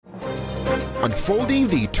unfolding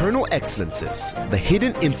the eternal excellences, the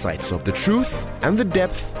hidden insights of the truth, and the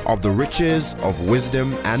depth of the riches of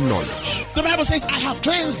wisdom and knowledge. The Bible says, I have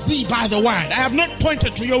cleansed thee by the word. I have not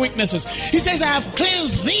pointed to your weaknesses. He says, I have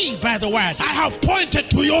cleansed thee by the word. I have pointed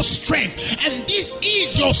to your strength. And this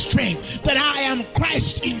is your strength, that I am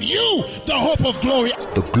Christ in you, the hope of glory.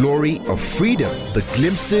 The glory of freedom, the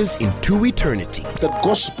glimpses into eternity. The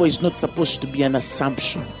gospel is not supposed to be an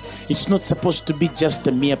assumption. It's not supposed to be just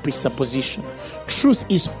a mere presupposition. Truth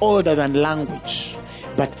is older than language,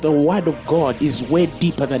 but the word of God is way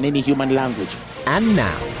deeper than any human language. And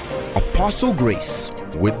now, Apostle Grace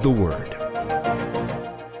with the word.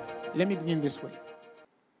 Let me begin this way.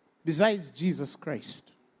 Besides Jesus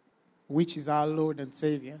Christ, which is our Lord and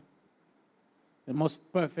Savior, the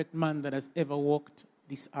most perfect man that has ever walked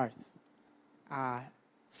this earth, our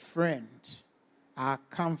friend, our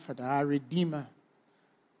comforter, our redeemer,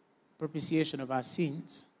 propitiation of our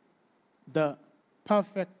sins, the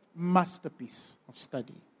perfect masterpiece of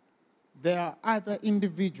study. There are other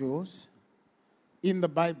individuals in the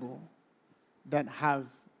Bible that have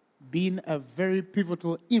been a very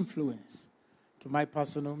pivotal influence to my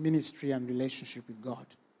personal ministry and relationship with God.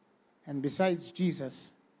 And besides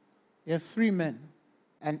Jesus, there are three men,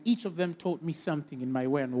 and each of them taught me something in my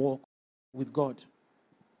way and walk with God.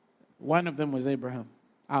 One of them was Abraham,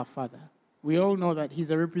 our father. We all know that he's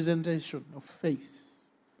a representation of faith.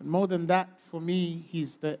 But more than that, for me,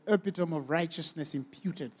 he's the epitome of righteousness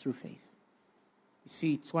imputed through faith. You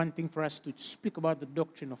see, it's one thing for us to speak about the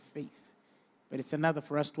doctrine of faith, but it's another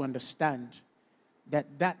for us to understand that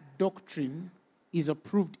that doctrine is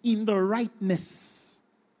approved in the rightness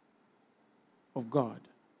of God,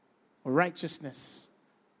 or righteousness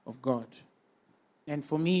of God. And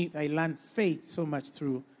for me, I learned faith so much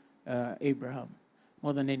through Abraham,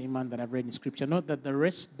 more than any man that I've read in Scripture. Not that the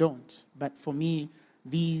rest don't, but for me,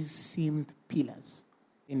 these seemed pillars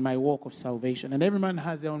in my walk of salvation. And every man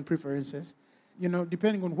has their own preferences,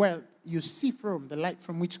 depending on where you see from, the light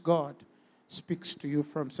from which God speaks to you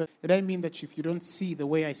from. So it doesn't mean that if you don't see the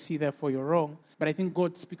way I see, therefore you're wrong. But I think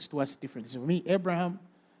God speaks to us differently. So for me, Abraham,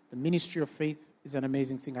 the ministry of faith is an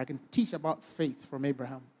amazing thing. I can teach about faith from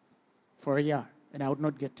Abraham for a year, and I would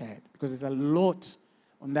not get tired, because there's a lot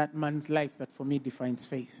on that man's life that for me defines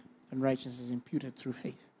faith, and righteousness is imputed through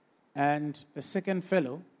faith. And the second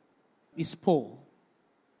fellow is Paul.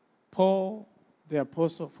 Paul, the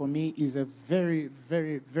apostle, for me is a very,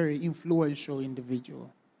 very, very influential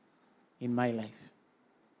individual in my life,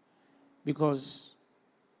 because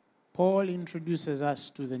Paul introduces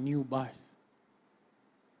us to the new birth.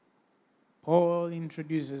 Paul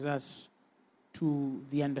introduces us to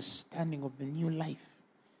the understanding of the new life.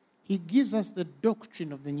 He gives us the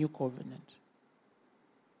doctrine of the new covenant.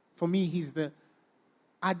 For me, he's the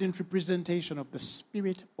ardent representation of the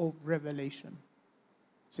spirit of revelation.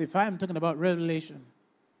 So if I'm talking about revelation,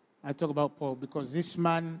 I talk about Paul, because this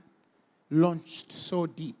man launched so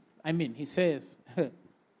deep. He says,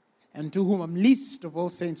 and to whom I'm least of all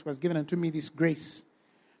saints was given unto me this grace,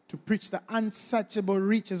 to preach the unsearchable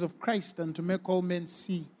riches of Christ and to make all men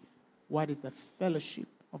see what is the fellowship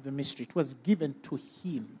of the mystery. It was given to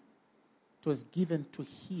him. It was given to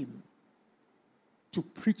him to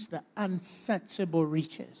preach the unsearchable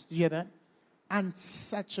riches. Do you hear that?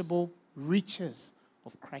 Unsearchable riches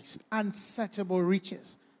of Christ. Unsearchable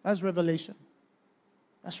riches. That's revelation.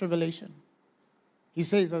 That's revelation. He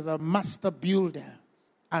says, as a master builder,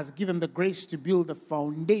 has given the grace to build the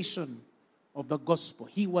foundation of the gospel.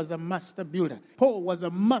 He was a master builder. Paul was a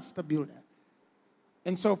master builder.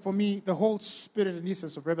 And so for me, the whole spirit and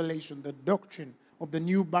essence of revelation, the doctrine of the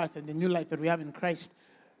new birth and the new life that we have in Christ,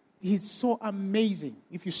 he's so amazing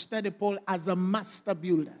if you study Paul as a master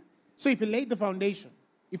builder. So if he laid the foundation,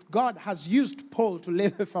 if God has used Paul to lay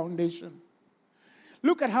the foundation,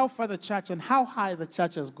 look at how far the church and how high the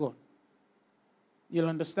church has gone. You'll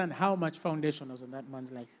understand how much foundation was in that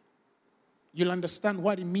man's life. You'll understand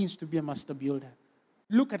what it means to be a master builder.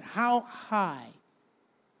 Look at how high,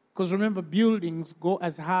 because remember, buildings go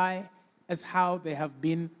as high as how they have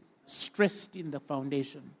been stressed in the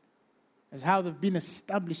foundation, as how they've been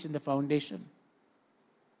established in the foundation,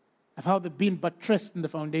 of how they've been buttressed in the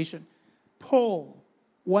foundation. Paul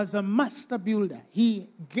was a master builder. He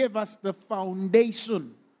gave us the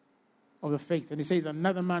foundation of the faith. And he says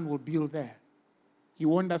another man will build there. He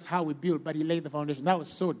warned us how we build, but he laid the foundation. That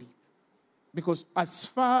was so deep. Because as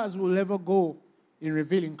far as we'll ever go in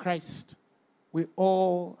revealing Christ, we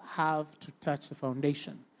all have to touch the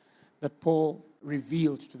foundation that Paul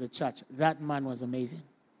revealed to the church. That man was amazing.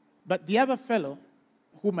 But the other fellow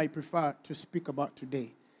whom I prefer to speak about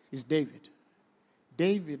today is David.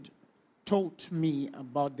 David taught me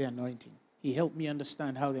about the anointing. He helped me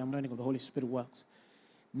understand how the anointing of the Holy Spirit works.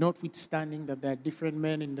 Notwithstanding that there are different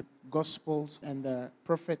men in the Gospels and the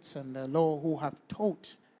prophets and the law who have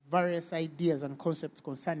taught various ideas and concepts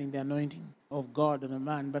concerning the anointing of God on a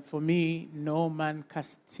man. But for me, no man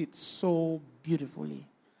casts it so beautifully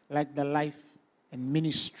like the life and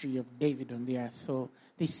ministry of David on the earth. So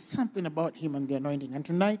there's something about him and the anointing. And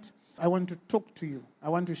tonight, I want to talk to you. I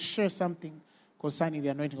want to share something concerning the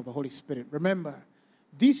anointing of the Holy Spirit. Remember,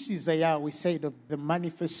 this is a year, we said, of the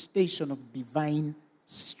manifestation of divine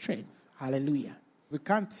strength. Hallelujah. We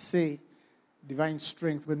can't say divine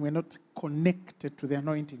strength when we're not connected to the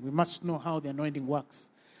anointing. We must know how the anointing works.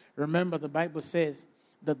 Remember, the Bible says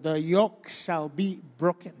that the yoke shall be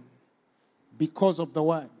broken because of the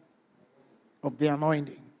word of the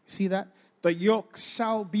anointing. See that? The yoke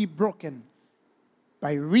shall be broken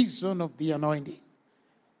by reason of the anointing.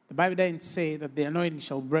 The Bible doesn't say that the anointing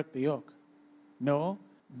shall break the yoke. No,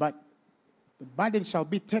 but the burden shall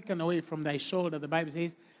be taken away from thy shoulder, the Bible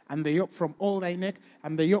says, and the yoke from all thy neck,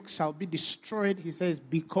 and the yoke shall be destroyed, he says,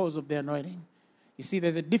 because of the anointing. You see,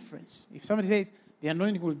 there's a difference. If somebody says the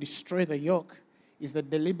anointing will destroy the yoke, is the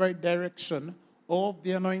deliberate direction of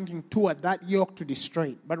the anointing toward that yoke to destroy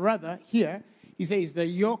it. But rather, here, he says the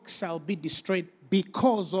yoke shall be destroyed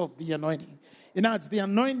because of the anointing. In other words, the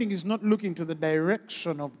anointing is not looking to the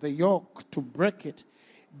direction of the yoke to break it,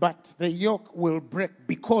 but the yoke will break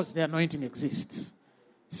because the anointing exists.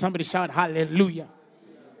 Somebody shout hallelujah.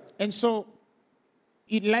 And so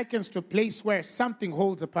it likens to a place where something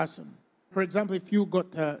holds a person. For example, if you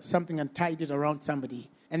got something and tied it around somebody,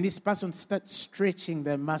 and this person starts stretching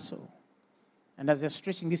their muscle, and as they're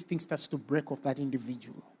stretching, this thing starts to break off that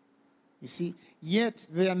individual. You see, yet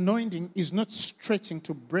the anointing is not stretching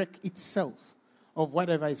to break itself of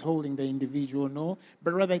whatever is holding the individual, no,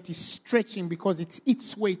 but rather it is stretching because it's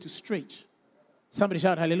its way to stretch. Somebody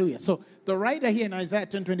shout hallelujah. So the writer here in Isaiah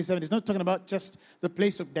 10:27 is not talking about just the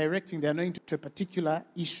place of directing the anointing to a particular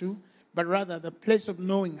issue, but rather the place of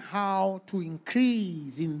knowing how to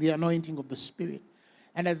increase in the anointing of the Spirit.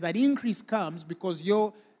 And as that increase comes, because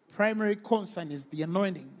your primary concern is the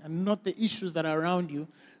anointing and not the issues that are around you,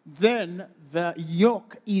 then the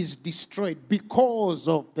yoke is destroyed because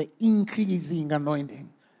of the increasing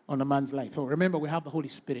anointing on a man's life. So remember, we have the Holy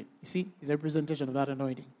Spirit. You see, it's a representation of that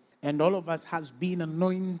anointing. And all of us has been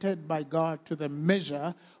anointed by God to the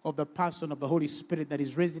measure of the person of the Holy Spirit that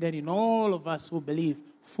is resident in all of us who believe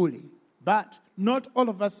fully. But not all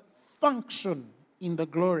of us function in the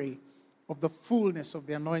glory of the fullness of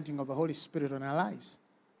the anointing of the Holy Spirit on our lives.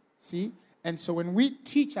 See? And so when we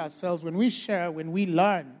teach ourselves, when we share, when we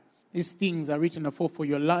learn, these things are written for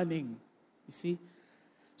your learning. You see?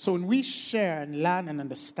 So when we share and learn and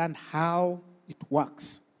understand how it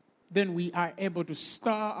works, then we are able to stir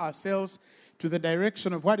ourselves to the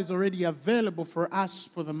direction of what is already available for us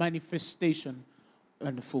for the manifestation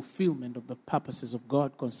and the fulfillment of the purposes of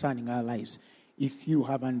God concerning our lives. If you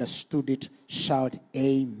have understood it, shout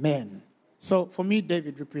amen. So for me,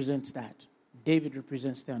 David represents that. David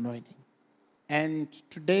represents the anointing. And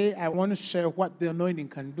today I want to share what the anointing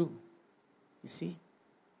can do. You see?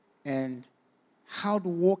 And how to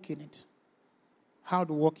walk in it. How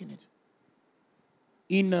to walk in it.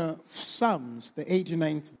 In Psalms, the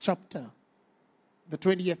 89th chapter, the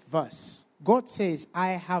 20th verse, God says, I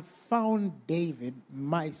have found David,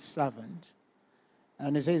 my servant.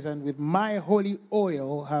 And it says, and with my holy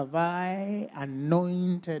oil have I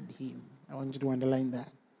anointed him. I want you to underline that.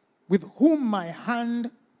 With whom my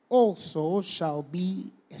hand also shall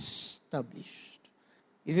be established.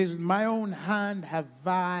 He says, with my own hand have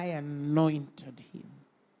I anointed him.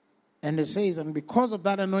 And it says, and because of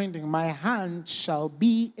that anointing, my hand shall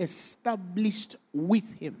be established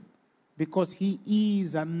with him, because he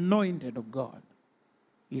is anointed of God.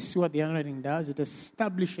 You see what the anointing does? It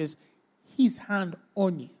establishes his hand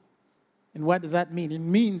on you. And what does that mean? It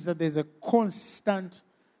means that there's a constant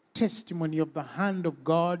testimony of the hand of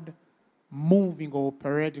God moving or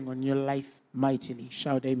operating on your life mightily.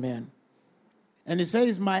 Shout amen. And it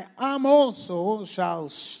says, my arm also shall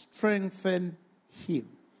strengthen him.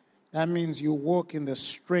 That means you walk in the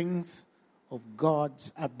strength of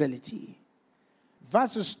God's ability.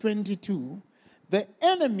 Verses 22, the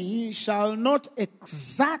enemy shall not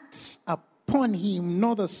exact upon him,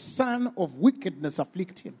 nor the son of wickedness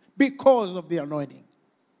afflict him, because of the anointing.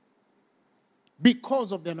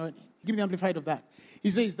 Because of the anointing. Give me the amplified of that. He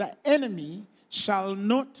says, the enemy shall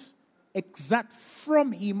not exact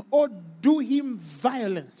from him or do him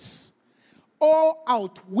violence or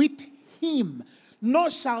outwit him, nor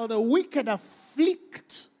shall the wicked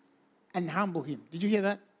afflict and humble him. Did you hear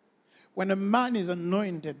that? When a man is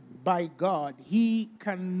anointed by God, he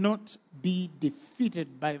cannot be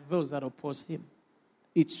defeated by those that oppose him.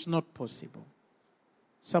 It's not possible.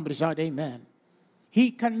 Somebody shout amen.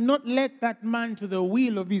 He cannot let that man to the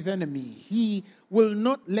will of his enemy. He will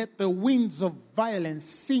not let the winds of violence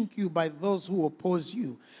sink you by those who oppose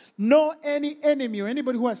you. Nor any enemy or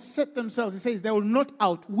anybody who has set themselves, he says, they will not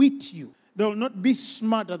outwit you. They will not be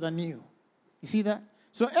smarter than you. You see that?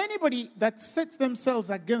 So anybody that sets themselves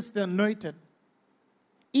against the anointed,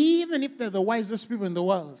 even if they're the wisest people in the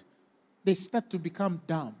world, they start to become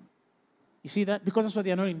dumb. You see that? Because that's what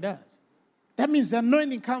the anointing does. That means the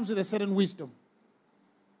anointing comes with a certain wisdom.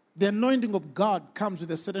 The anointing of God comes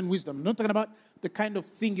with a certain wisdom. I'm not talking about the kind of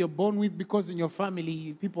thing you're born with because in your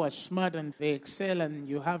family people are smart and they excel and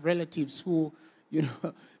you have relatives who,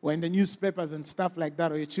 were in the newspapers and stuff like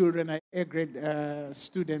that, or your children are A-grade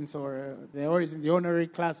students or they're always in the honorary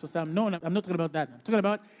class or something. No, I'm not talking about that. I'm talking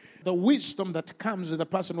about the wisdom that comes with the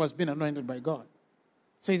person who has been anointed by God.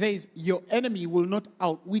 So he says, your enemy will not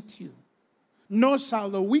outwit you, nor shall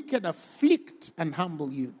the wicked afflict and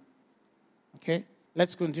humble you. Okay?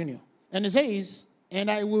 Let's continue. And it says,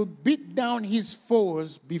 and I will beat down his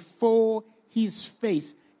foes before his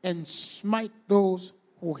face and smite those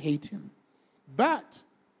who hate him. But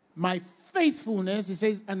my faithfulness, it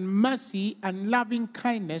says, and mercy and loving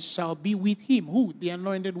kindness shall be with him. Who? The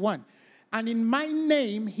anointed one. And in my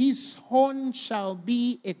name his horn shall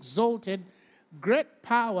be exalted. Great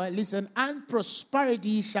power, listen, and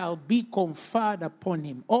prosperity shall be conferred upon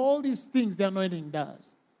him. All these things the anointing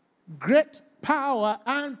does. Great power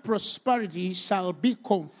and prosperity shall be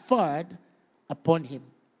conferred upon him.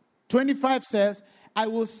 25 says, I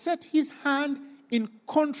will set his hand in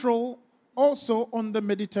control also on the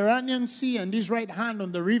Mediterranean Sea and his right hand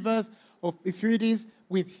on the rivers of Euphrates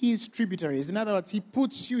with his tributaries. In other words, he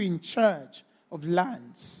puts you in charge of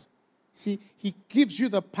lands. See, he gives you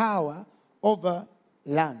the power over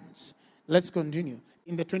lands. Let's continue.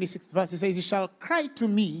 In the 26th verse, it says, he shall cry to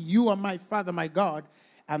me, you are my Father, my God,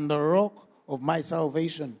 and the rock of my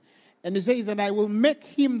salvation. And it says, and I will make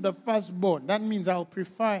him the firstborn. That means I'll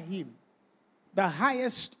prefer him. The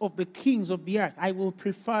highest of the kings of the earth, I will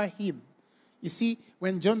prefer him. You see,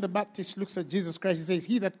 when John the Baptist looks at Jesus Christ, he says,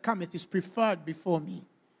 he that cometh is preferred before me,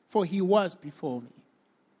 for he was before me.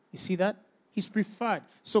 You see that? He's preferred.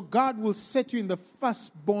 So God will set you in the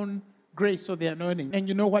firstborn grace of the anointing. And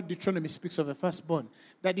you know what Deuteronomy speaks of the firstborn?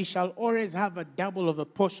 That he shall always have a double of a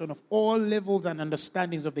portion of all levels and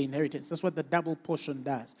understandings of the inheritance. That's what the double portion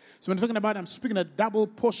does. So when I'm talking about, I'm speaking a double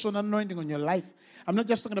portion anointing on your life. I'm not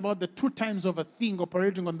just talking about the 2 times of a thing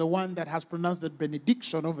operating on the one that has pronounced the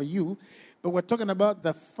benediction over you, but we're talking about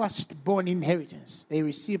the firstborn inheritance. They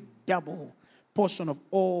receive double portion of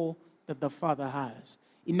all that the Father has.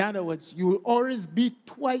 In other words, you will always be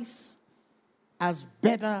twice as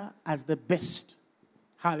better as the best.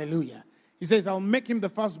 Hallelujah. He says, I'll make him the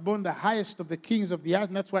firstborn, the highest of the kings of the earth.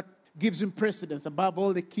 And that's what gives him precedence above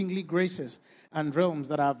all the kingly graces and realms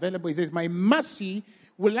that are available. He says, my mercy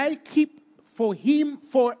will I keep for him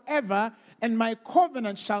forever, and my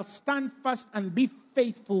covenant shall stand fast and be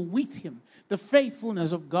faithful with him. The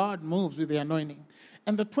faithfulness of God moves with the anointing.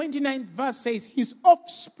 And the 29th verse says, his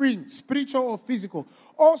offspring, spiritual or physical,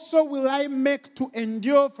 also will I make to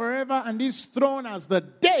endure forever, and his throne as the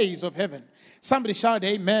days of heaven. Somebody shout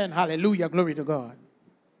amen, hallelujah, glory to God.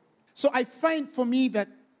 So I find for me that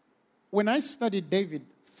when I studied David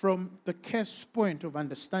from the case point of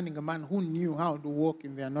understanding a man who knew how to walk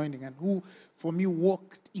in the anointing and who, for me,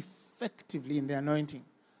 walked effectively in the anointing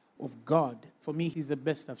of God, for me, he's the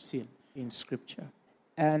best I've seen in Scripture.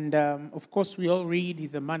 And, of course, we all read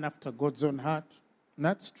he's a man after God's own heart. And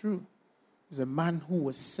that's true. He's a man who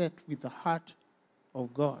was set with the heart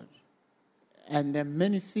of God. And there are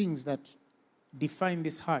many things that define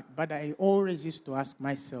this heart. But I always used to ask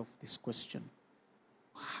myself this question.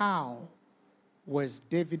 How was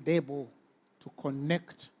David able to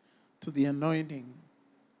connect to the anointing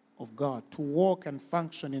of God, to walk and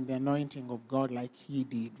function in the anointing of God like he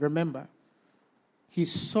did? Remember,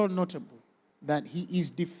 he's so notable that he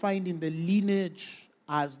is defined in the lineage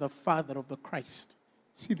as the father of the Christ.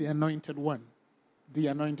 See, the anointed one. The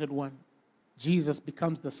anointed one. Jesus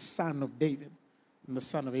becomes the son of David and the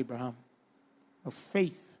son of Abraham, of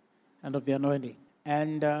faith and of the anointing.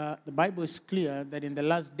 And the Bible is clear that in the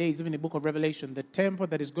last days, even in the book of Revelation, the temple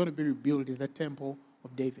that is going to be rebuilt is the temple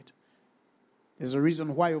of David. There's a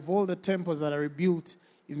reason why of all the temples that are rebuilt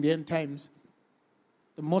in the end times,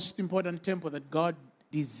 the most important temple that God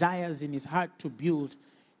desires in his heart to build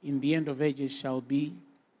in the end of ages shall be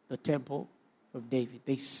the temple of David.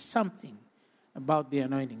 There's something about the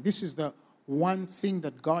anointing. This is the one thing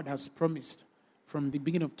that God has promised from the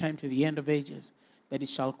beginning of time to the end of ages, that it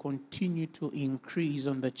shall continue to increase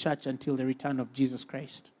on the church until the return of Jesus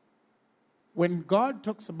Christ. When God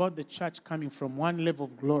talks about the church coming from one level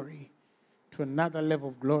of glory to another level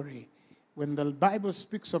of glory, when the Bible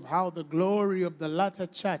speaks of how the glory of the latter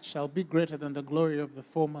church shall be greater than the glory of the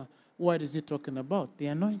former, what is he talking about? The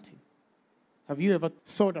anointing. Have you ever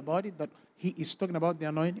thought about it, that he is talking about the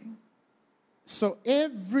anointing? So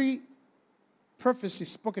every prophecy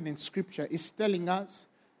spoken in Scripture is telling us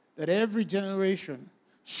that every generation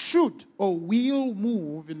should or will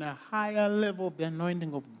move in a higher level of the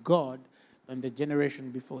anointing of God than the generation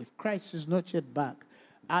before. If Christ is not yet back,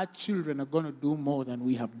 our children are going to do more than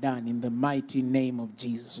we have done in the mighty name of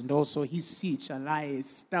Jesus. And also his seed shall I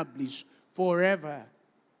establish forever.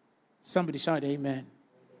 Somebody shout amen.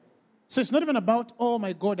 So it's not even about, oh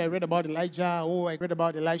my God, I read about Elijah, oh I read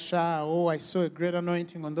about Elisha, oh I saw a great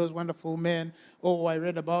anointing on those wonderful men, oh I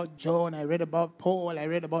read about John, I read about Paul, I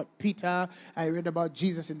read about Peter, I read about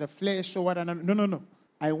Jesus in the flesh, or what. No.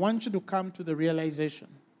 I want you to come to the realization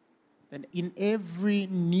that in every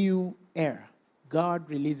new era, God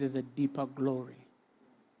releases a deeper glory.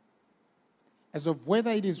 As of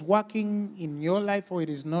whether it is working in your life or it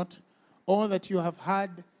is not, or that you have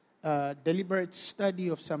had a deliberate study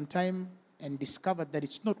of some time and discovered that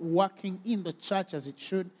it's not working in the church as it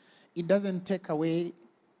should, it doesn't take away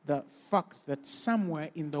the fact that somewhere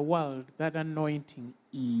in the world that anointing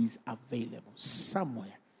is available.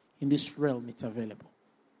 Somewhere in this realm it's available.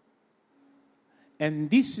 And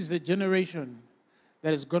this is the generation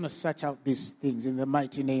that is going to search out these things in the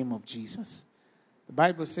mighty name of Jesus. The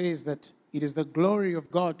Bible says that it is the glory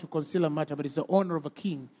of God to conceal a matter, but it's the honor of a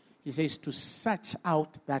king, he says, to search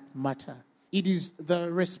out that matter. It is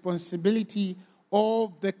the responsibility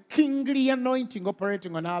of the kingly anointing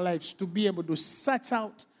operating on our lives to be able to search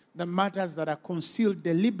out the matters that are concealed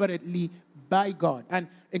deliberately by God. And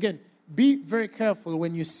again, be very careful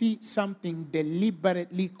when you see something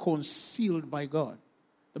deliberately concealed by God.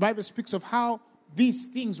 The Bible speaks of how these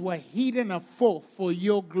things were hidden afore for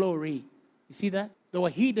your glory. You see that? They were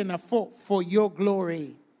hidden afore for your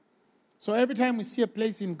glory. So every time we see a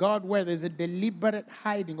place in God where there's a deliberate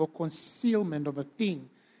hiding or concealment of a thing,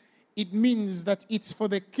 it means that it's for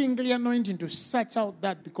the kingly anointing to search out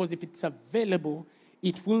that, because if it's available,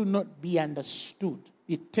 it will not be understood.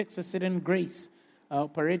 It takes a certain grace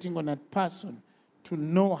operating on that person to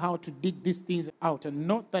know how to dig these things out. And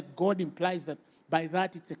not that God implies that by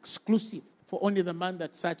that it's exclusive for only the man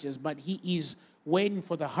that searches, but he is waiting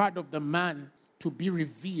for the heart of the man to be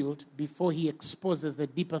revealed before he exposes the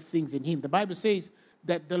deeper things in him. The Bible says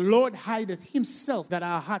that the Lord hideth himself that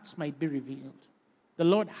our hearts might be revealed. The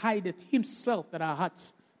Lord hideth himself that our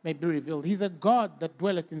hearts may be revealed. He's a God that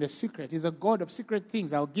dwelleth in the secret. He's a God of secret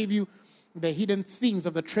things. I'll give you the hidden things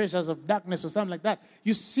of the treasures of darkness or something like that.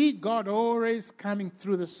 You see God always coming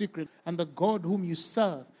through the secret. And the God whom you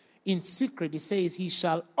serve in secret, he says, he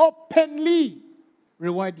shall openly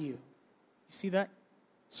reward you. You see that?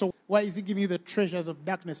 So why is he giving you the treasures of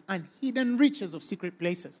darkness and hidden riches of secret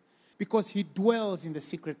places? Because he dwells in the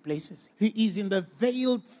secret places. He is in the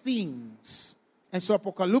veiled things. And so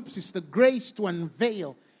apocalypse, the grace to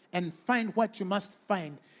unveil and find what you must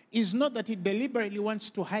find, is not that he deliberately wants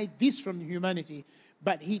to hide this from humanity,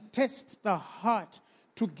 but he tests the heart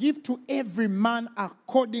to give to every man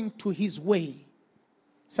according to his way.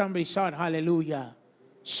 Somebody shout hallelujah.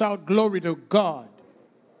 Shout glory to God.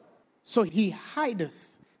 So he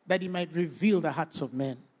hideth that he might reveal the hearts of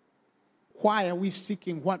men. Why are we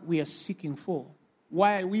seeking what we are seeking for?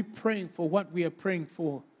 Why are we praying for what we are praying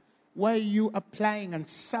for? Why are you applying and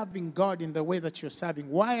serving God in the way that you're serving?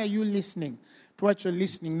 Why are you listening to what you're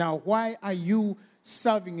listening now? Why are you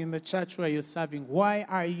serving in the church where you're serving? Why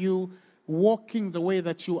are you walking the way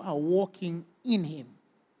that you are walking in him?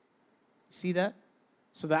 See that?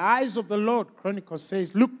 So the eyes of the Lord, Chronicles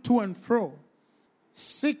says, look to and fro,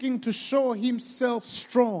 seeking to show himself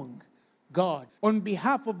strong, God, on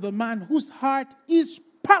behalf of the man whose heart is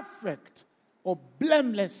perfect or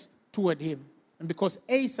blameless toward him. And because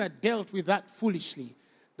Asa dealt with that foolishly,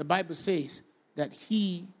 the Bible says that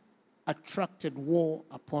he attracted war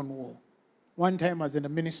upon war. One time I was in a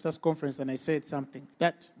ministers' conference and I said something,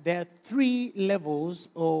 that there are 3 levels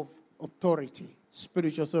of authority,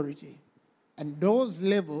 spiritual authority. And those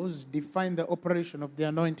levels define the operation of the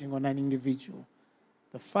anointing on an individual.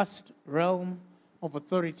 The first realm of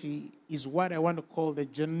authority is what I want to call the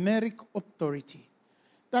generic authority.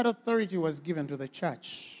 That authority was given to the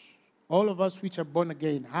church. All of us which are born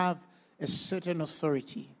again have a certain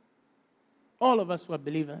authority. All of us who are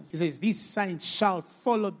believers. He says, these signs shall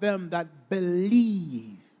follow them that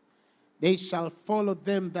believe. They shall follow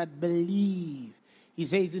them that believe. He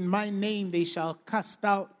says, in my name they shall cast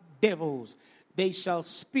out devils. They shall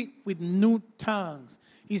speak with new tongues.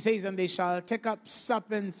 He says, and they shall take up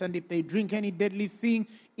serpents, and if they drink any deadly thing,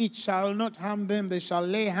 it shall not harm them. They shall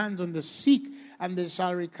lay hands on the sick, and they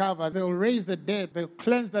shall recover. They'll raise the dead. They'll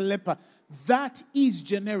cleanse the leper. That is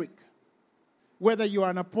generic. Whether you are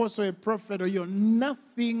an apostle, a prophet, or you're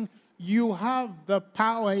nothing, you have the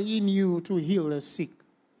power in you to heal the sick.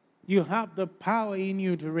 You have the power in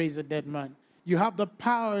you to raise a dead man. You have the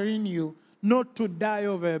power in you not to die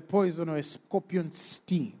over a poison or a scorpion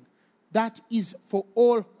sting. That is for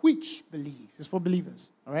all which believe. It's for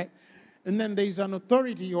believers, all right? And then there is an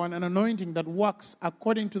authority or an anointing that works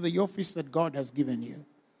according to the office that God has given you.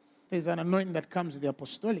 There's an anointing that comes with the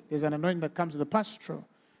apostolic. There's an anointing that comes with the pastoral.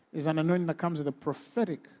 There's an anointing that comes with the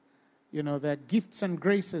prophetic. You know, there are gifts and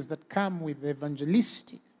graces that come with the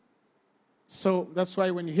evangelistic. So that's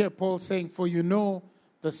why when you hear Paul saying, for you know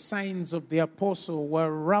the signs of the apostle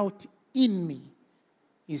were wrought in me.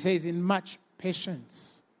 He says, in much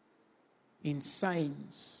patience, in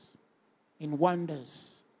signs, in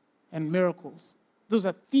wonders, and miracles. Those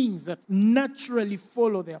are things that naturally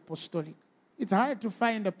follow the apostolic. It's hard to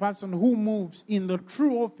find a person who moves in the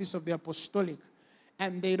true office of the apostolic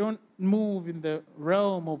and they don't move in the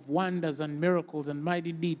realm of wonders and miracles and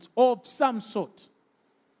mighty deeds of some sort.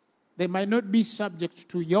 They might not be subject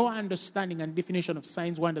to your understanding and definition of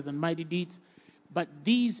signs, wonders, and mighty deeds, but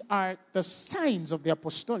these are the signs of the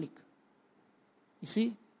apostolic. You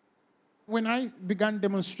see? When I began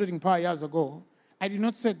demonstrating power years ago, I did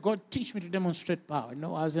not say, God, teach me to demonstrate power.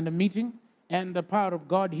 No, I was in a meeting, and the power of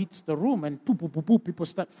God hits the room, and people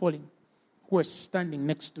start falling who were standing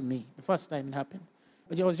next to me. The first time it happened.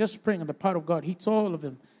 But I was just praying, and the power of God hits all of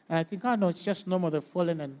them. And I think, no, it's just normal, they're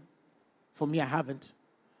falling, and for me, I haven't.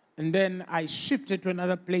 And then I shifted to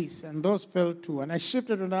another place, and those fell too. And I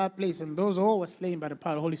shifted to another place, and those all were slain by the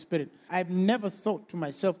power of the Holy Spirit. I've never thought to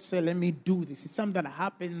myself to say, let me do this. It's something that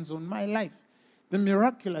happens on my life. The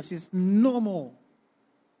miraculous is normal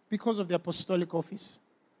because of the apostolic office.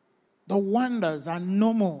 The wonders are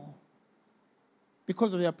normal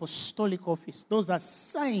because of the apostolic office. Those are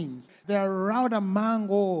signs. They are right among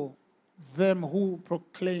all them who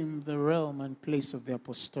proclaim the realm and place of the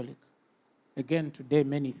apostolic. Again, today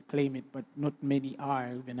many claim it, but not many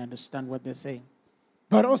even understand what they're saying.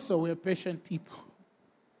 But also, we're patient people.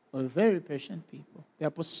 We're very patient people. The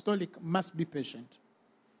apostolic must be patient.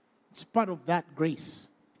 It's part of that grace.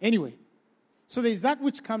 Anyway, so there's that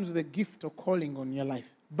which comes with a gift or calling on your life.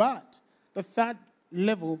 But the third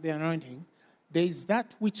level, the anointing, there is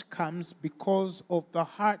that which comes because of the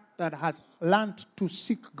heart that has learned to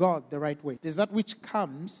seek God the right way. There's that which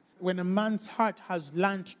comes when a man's heart has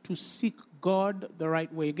learned to seek God the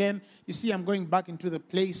right way. Again, you see, I'm going back into the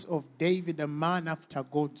place of David, a man after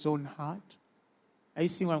God's own heart. Are you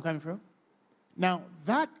seeing where I'm coming from? Now,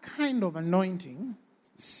 that kind of anointing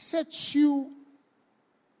sets you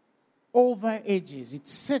over edges. It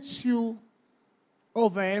sets you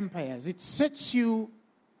over empires. It sets you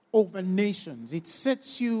over nations. It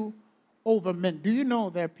sets you over men. Do you know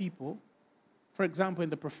there are people, for example, in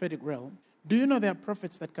the prophetic realm, do you know there are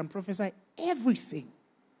prophets that can prophesy everything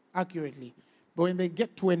accurately, but when they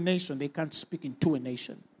get to a nation, they can't speak into a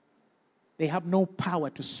nation. They have no power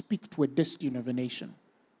to speak to a destiny of a nation,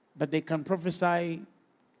 but they can prophesy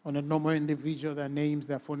on a normal individual, their names,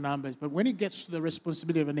 their phone numbers, but when it gets to the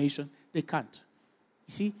responsibility of a nation, they can't.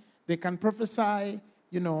 You see, they can prophesy,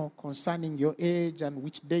 concerning your age and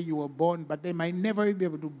which day you were born, but they might never be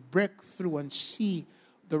able to break through and see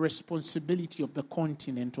the responsibility of the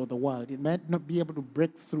continent or the world. It might not be able to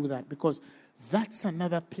break through that because that's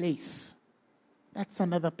another place. That's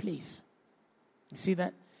another place. You see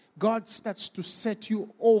that? God starts to set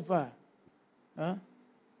you over.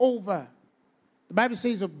 Over. The Bible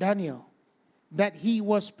says of Daniel that he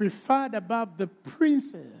was preferred above the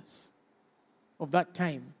princes of that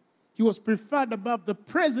time. He was preferred above the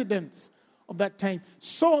presidents of that time,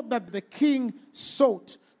 so that the king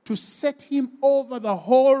sought to set him over the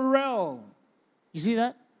whole realm. You see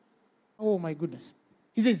that? Oh my goodness.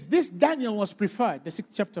 He says, this Daniel was preferred, the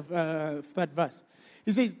 6th chapter, 3rd verse.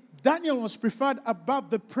 He says, Daniel was preferred above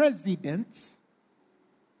the presidents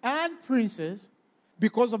and princes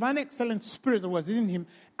because of an excellent spirit that was in him.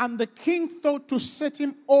 And the king thought to set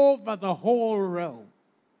him over the whole realm.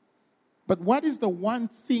 But what is the one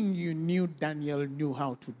thing you knew Daniel knew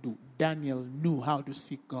how to do? Daniel knew how to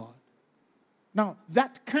seek God. Now,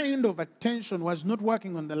 that kind of attention was not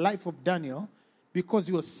working on the life of Daniel because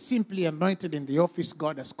he was simply anointed in the office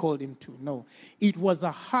God has called him to. No, it was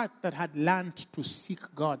a heart that had learned to seek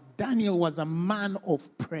God. Daniel was a man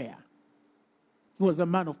of prayer. He was a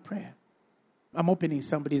man of prayer. I'm opening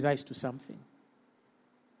somebody's eyes to something.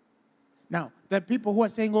 Now, there are people who are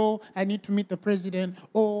saying, oh, I need to meet the president,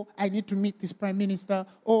 or I need to meet this prime minister,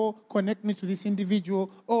 or connect me to this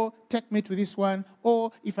individual, or take me to this one,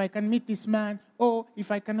 or if I can meet this man, or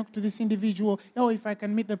if I connect to this individual, or if I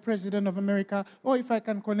can meet the president of America, or if I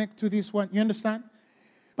can connect to this one. You understand?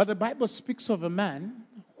 But the Bible speaks of a man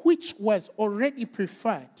which was already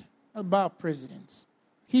preferred above presidents.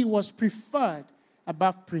 He was preferred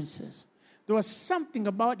above princes. There was something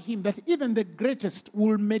about him that even the greatest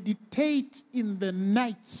will meditate in the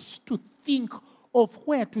nights to think of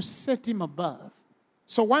where to set him above.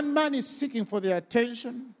 So one man is seeking for the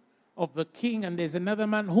attention of the king, and there's another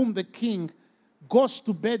man whom the king goes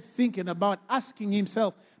to bed thinking about, asking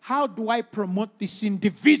himself, how do I promote this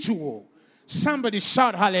individual? Somebody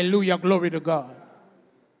shout hallelujah, glory to God.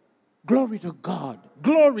 Glory to God.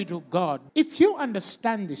 Glory to God. If you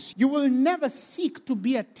understand this, you will never seek to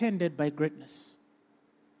be attended by greatness.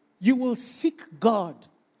 You will seek God.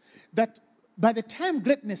 That by the time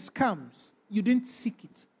greatness comes, you didn't seek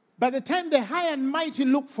it. By the time the high and mighty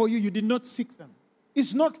look for you, you did not seek them.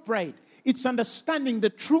 It's not pride. It's understanding the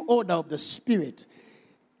true order of the Spirit.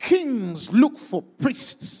 Kings look for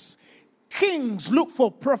priests. Kings look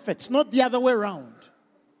for prophets, not the other way around.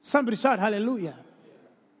 Somebody shout hallelujah.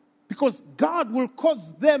 Because God will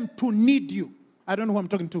cause them to need you. I don't know who I'm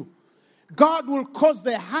talking to. God will cause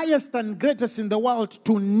the highest and greatest in the world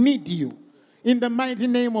to need you. In the mighty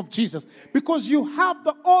name of Jesus. Because you have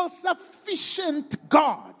the all-sufficient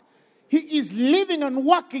God. He is living and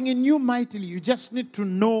working in you mightily. You just need to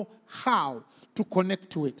know how to connect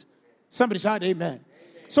to it. Somebody shout amen.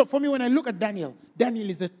 So for me, when I look at Daniel, Daniel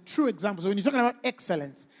is a true example. So when you're talking about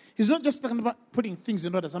excellence, he's not just talking about putting things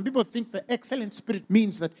in order. Some people think the excellent spirit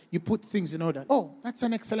means that you put things in order. Oh, that's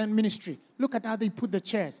an excellent ministry. Look at how they put the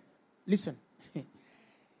chairs. Listen,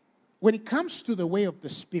 when it comes to the way of the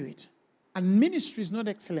Spirit, and ministry is not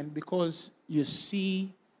excellent because you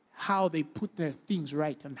see how they put their things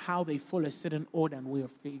right and how they follow a certain order and way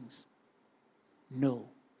of things. No.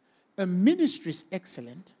 A ministry is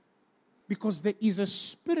excellent because there is a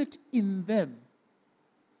spirit in them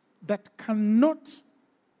that cannot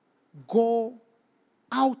go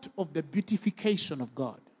out of the beautification of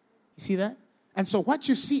God. You see that? And so what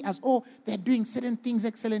you see as, oh, they're doing certain things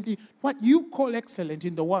excellently, what you call excellent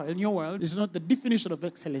in the world, in your world, is not the definition of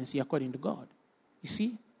excellency according to God. You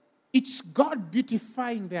see? It's God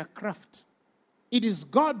beautifying their craft. It is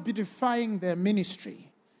God beautifying their ministry.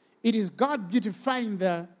 It is God beautifying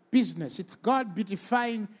their business. It's God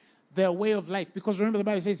beautifying their way of life. Because remember, the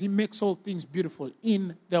Bible says He makes all things beautiful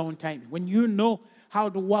in their own timing. When you know how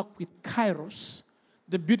to work with Kairos,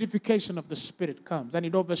 the beautification of the Spirit comes and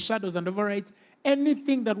it overshadows and overrides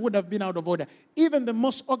anything that would have been out of order. Even the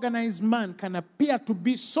most organized man can appear to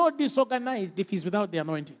be so disorganized if he's without the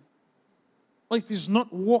anointing, or if he's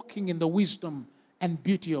not walking in the wisdom and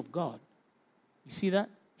beauty of God. You see that?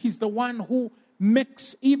 He's the one who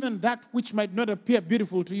makes even that which might not appear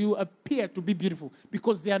beautiful to you appear to be beautiful,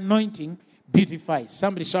 because the anointing beautifies.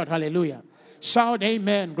 Somebody shout hallelujah. Shout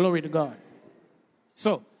amen. Glory to God.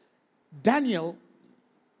 So, Daniel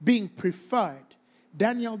being preferred,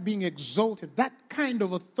 Daniel being exalted, that kind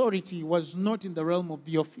of authority was not in the realm of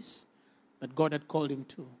the office that God had called him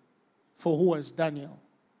to. For who was Daniel?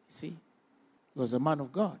 You see? He was a man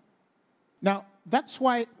of God. Now, that's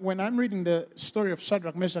why when I'm reading the story of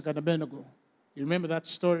Shadrach, Meshach, and Abednego, you remember that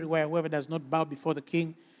story where whoever does not bow before the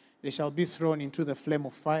king, they shall be thrown into the flame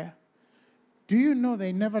of fire. Do you know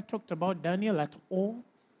they never talked about Daniel at all?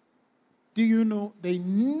 Do you know they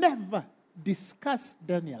never discussed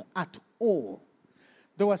Daniel at all?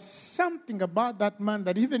 There was something about that man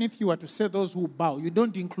that even if you were to say those who bow, you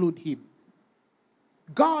don't include him.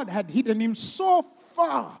 God had hidden him so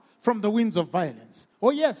far from the winds of violence.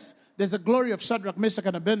 Oh yes, there's a glory of Shadrach, Meshach,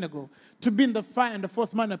 and Abednego to be in the fire, and the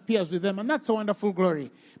fourth man appears with them, and that's a wonderful glory.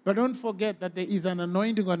 But don't forget that there is an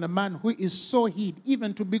anointing on a man who is so hid,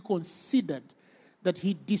 even to be considered, that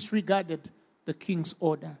he disregarded the king's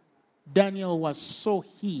order. Daniel was so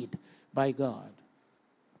hid by God.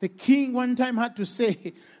 The king one time had to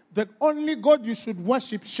say, the only God you should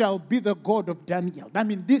worship shall be the God of Daniel. I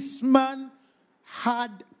mean, this man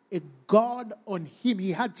had a God on him.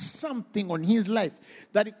 He had something on his life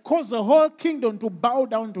that it caused the whole kingdom to bow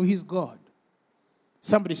down to his God.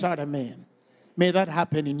 Somebody shout amen. May that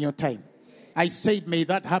happen in your time. I said, may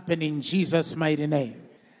that happen in Jesus' mighty name.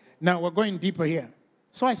 Now we're going deeper here.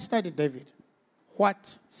 So I studied David.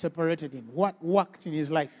 What separated him? What worked in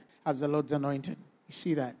his life as the Lord's anointed? You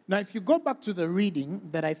see that? Now, if you go back to the reading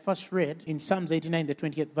that I first read in Psalms 89, the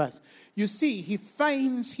 20th verse, you see he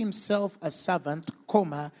finds himself a servant,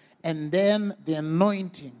 comma, and then the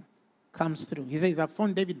anointing comes through. He says, I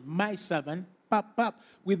found David, my servant,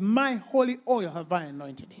 with my holy oil have I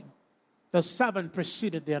anointed him. The servant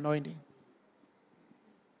preceded the anointing.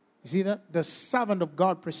 You see that? The servant of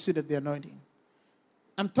God preceded the anointing.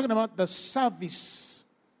 I'm talking about the service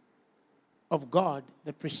of God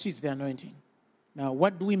that precedes the anointing. Now,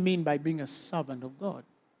 what do we mean by being a servant of God?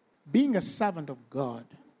 Being a servant of God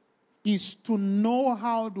is to know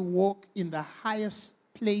how to walk in the highest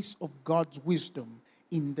place of God's wisdom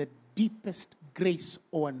in the deepest grace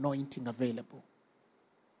or anointing available.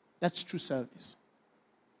 That's true service.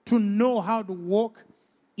 To know how to walk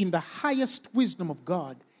in the highest wisdom of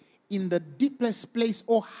God in the deepest place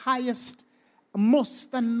or highest,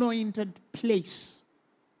 most anointed place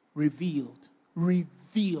revealed.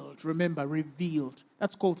 Remember, revealed.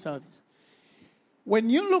 That's called service. When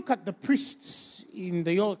you look at the priests in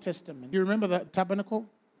the Old Testament, you remember the tabernacle?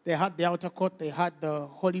 They had the outer court, they had the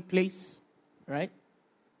holy place, right?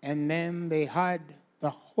 And then they had the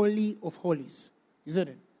Holy of Holies, isn't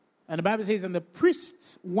it? And the Bible says, and the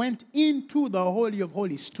priests went into the Holy of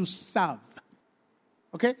Holies to serve.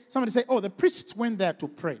 Okay? Somebody say, oh, the priests went there to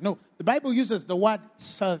pray. No, the Bible uses the word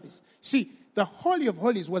service. See, the Holy of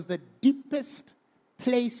Holies was the deepest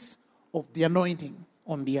place of the anointing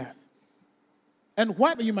on the earth. And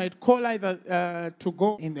what you might call either to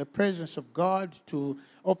go in the presence of God, to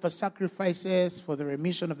offer sacrifices for the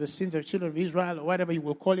remission of the sins of the children of Israel, or whatever you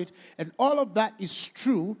will call it. And all of that is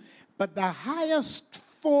true, but the highest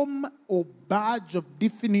form or badge of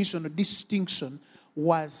definition or distinction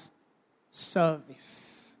was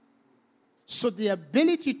service. So the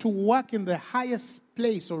ability to work in the highest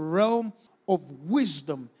place or realm of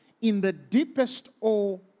wisdom in the deepest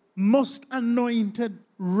or most anointed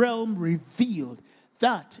realm revealed,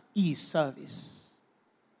 that is service.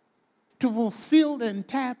 To fulfill the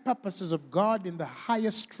entire purposes of God in the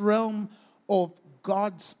highest realm of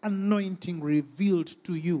God's anointing revealed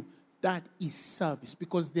to you, that is service.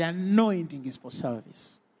 Because the anointing is for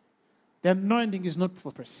service. The anointing is not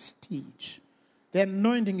for prestige. The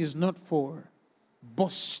anointing is not for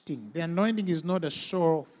boasting. The anointing is not a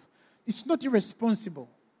show-off. It's not irresponsible.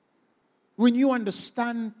 When you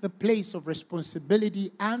understand the place of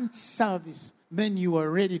responsibility and service, then you are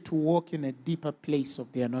ready to walk in a deeper place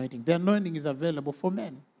of the anointing. The anointing is available for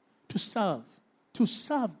men to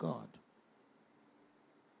serve God.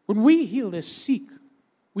 When we heal the sick,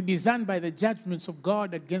 we discern by the judgments of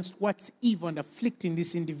God against what's evil and afflicting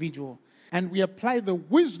this individual. And we apply the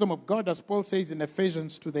wisdom of God, as Paul says in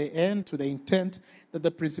Ephesians, to the end, to the intent that the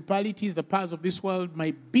principalities, the powers of this world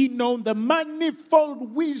might be known, the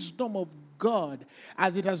manifold wisdom of God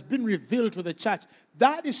as it has been revealed to the church.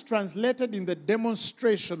 That is translated in the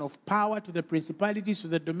demonstration of power to the principalities, to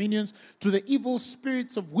the dominions, to the evil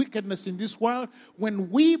spirits of wickedness in this world. When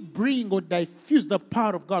we bring or diffuse the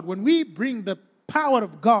power of God, when we bring the power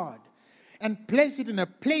of God and place it in a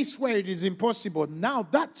place where it is impossible, now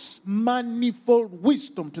that's manifold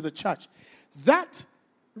wisdom to the church. That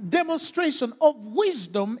demonstration of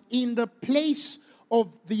wisdom in the place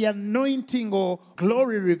of the anointing or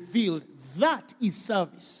glory revealed, that is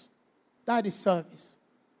service. That is service.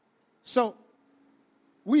 So,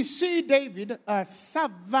 we see David, a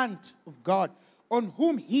servant of God, on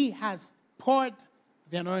whom he has poured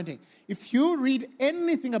the anointing. If you read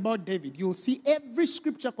anything about David, you'll see every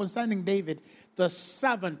scripture concerning David, the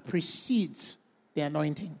servant precedes the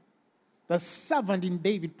anointing. The servant in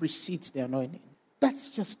David precedes the anointing. That's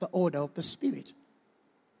just the order of the Spirit.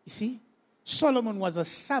 You see? Solomon was a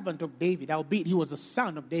servant of David, albeit he was a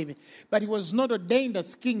son of David. But he was not ordained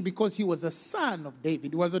as king because he was a son of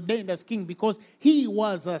David. He was ordained as king because he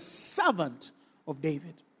was a servant of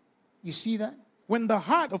David. You see that? When the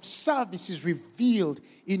heart of service is revealed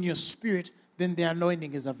in your spirit, then the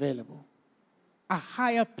anointing is available. A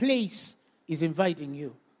higher place is inviting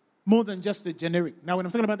you. More than just the generic. Now, when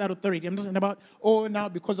I'm talking about that authority, I'm talking about, now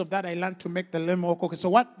because of that, I learned to make the lame walk. Okay, so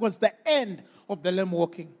what was the end of the lame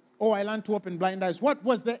walking? I learned to open blind eyes. What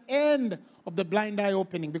was the end of the blind eye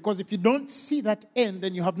opening? Because if you don't see that end,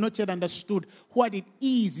 then you have not yet understood what it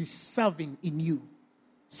is serving in you.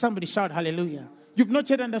 Somebody shout hallelujah. You've not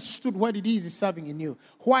yet understood what it is serving in you.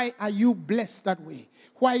 Why are you blessed that way?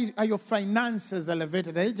 Why are your finances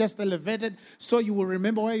elevated? Are they just elevated so you will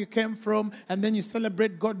remember where you came from and then you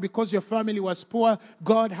celebrate God because your family was poor?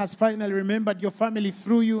 God has finally remembered your family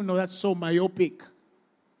through you? No, that's so myopic.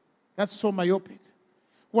 That's so myopic.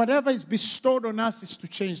 Whatever is bestowed on us is to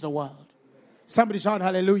change the world. Somebody shout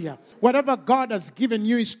hallelujah. Whatever God has given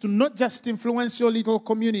you is to not just influence your little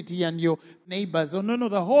community and your neighbors. Oh, no.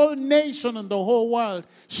 The whole nation and the whole world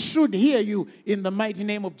should hear you in the mighty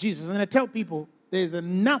name of Jesus. And I tell people, there's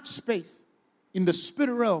enough space in the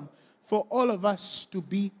spirit realm for all of us to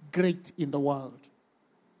be great in the world.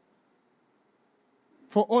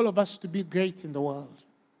 For all of us to be great in the world.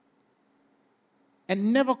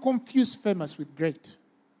 And never confuse famous with great.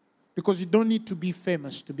 Because you don't need to be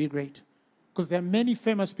famous to be great. Because there are many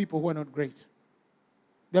famous people who are not great.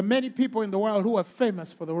 There are many people in the world who are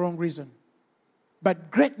famous for the wrong reason.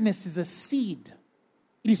 But greatness is a seed.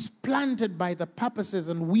 It is planted by the purposes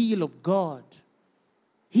and will of God.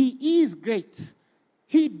 He is great.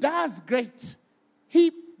 He does great.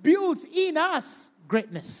 He builds in us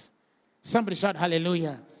greatness. Somebody shout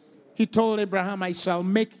hallelujah. He told Abraham, I shall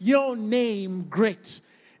make your name great.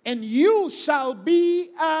 And you shall be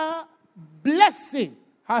a blessing.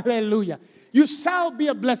 Hallelujah. You shall be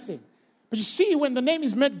a blessing. But you see, when the name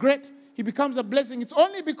is made great, he becomes a blessing. It's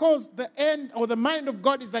only because the end or the mind of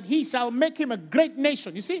God is that he shall make him a great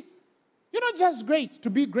nation. You see? You're not just great to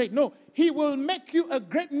be great. No, he will make you a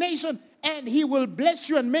great nation and he will bless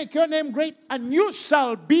you and make your name great and you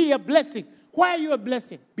shall be a blessing. Why are you a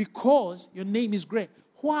blessing? Because your name is great.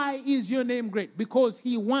 Why is your name great? Because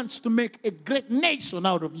he wants to make a great nation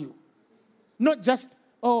out of you. Not just,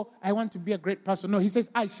 oh, I want to be a great person. No, he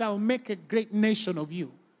says, I shall make a great nation of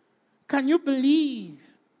you. Can you believe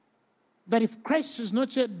that if Christ is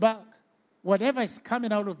not yet back, whatever is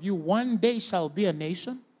coming out of you one day shall be a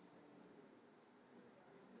nation?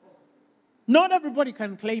 Not everybody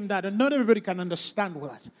can claim that, and not everybody can understand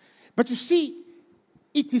that. But you see,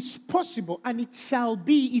 it is possible, and it shall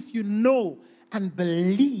be if you know and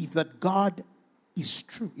believe that God is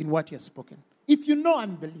true in what he has spoken. If you know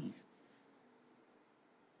and believe.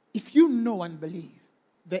 If you know and believe,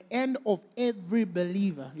 the end of every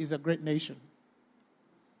believer is a great nation.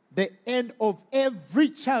 The end of every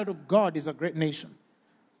child of God is a great nation.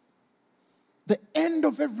 The end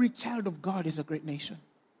of every child of God is a great nation.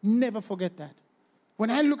 Never forget that. When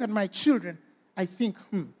I look at my children, I think,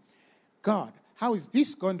 God, how is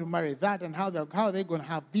this going to marry that? And how are they going to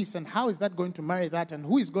have this? And how is that going to marry that? And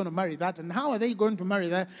who is going to marry that? And how are they going to marry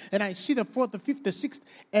that? And I see the fourth, the fifth, the sixth.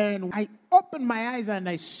 And I open my eyes and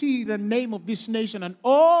I see the name of this nation. And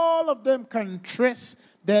all of them can trace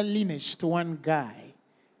their lineage to one guy,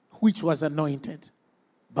 which was anointed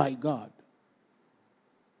by God.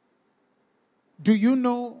 Do you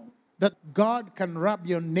know that God can rub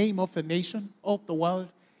your name off a nation, off the world?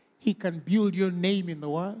 He can build your name in the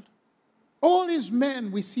world. All these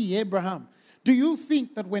men we see, Abraham. Do you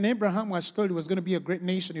think that when Abraham was told he was going to be a great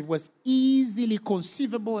nation, it was easily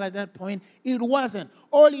conceivable at that point? It wasn't.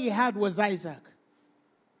 All he had was Isaac.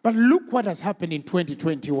 But look what has happened in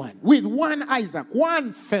 2021 with one Isaac,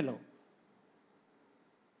 one fellow.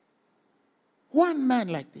 One man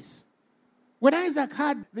like this. When Isaac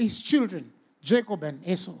had his children, Jacob and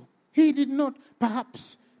Esau, he did not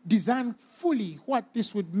perhaps discern fully what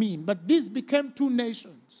this would mean, but these became two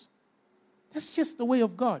nations. That's just the way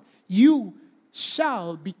of God. You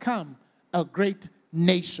shall become a great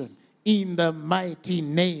nation in the mighty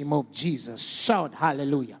name of Jesus. Shout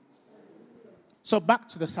hallelujah. So back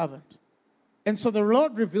to the servant. And so the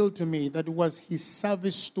Lord revealed to me that it was his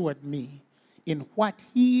service toward me in what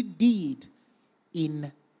he did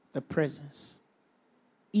in the presence.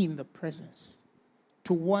 In the presence.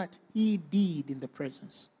 To what he did in the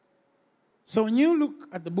presence. So when you look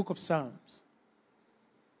at the book of Psalms,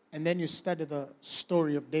 and then you study the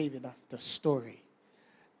story of David after story,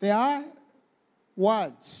 there are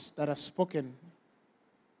words that are spoken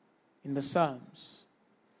in the Psalms.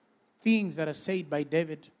 Things that are said by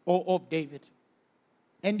David or of David.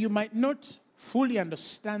 And you might not fully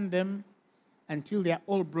understand them until they are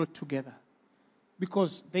all brought together.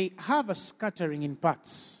 Because they have a scattering in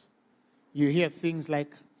parts. You hear things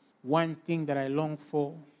like, one thing that I long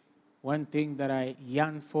for, one thing that I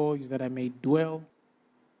yearn for is that I may dwell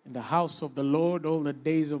in the house of the Lord all the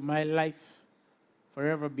days of my life,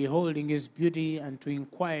 forever beholding his beauty and to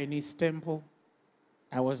inquire in his temple.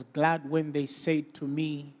 I was glad when they said to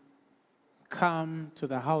me, come to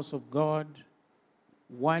the house of God.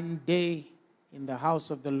 One day in the house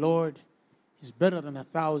of the Lord is better than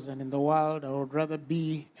 1,000 in the world. I would rather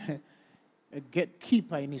be a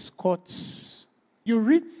gatekeeper in his courts. You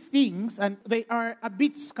read things and they are a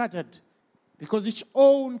bit scattered because each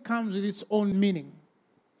own comes with its own meaning.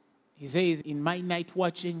 He says, in my night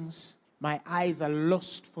watchings, my eyes are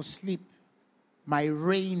lost for sleep. My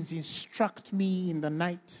reins instruct me in the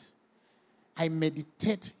night. I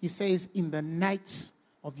meditate, he says, in the nights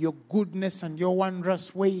of your goodness and your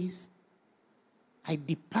wondrous ways. I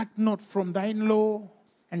depart not from thine law.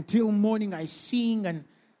 Until morning I sing and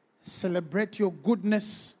celebrate your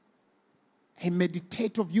goodness. I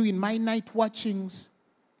meditate of you in my night watchings.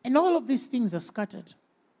 And all of these things are scattered.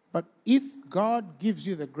 But if God gives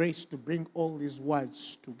you the grace to bring all these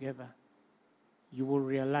words together, you will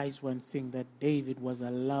realize one thing, that David was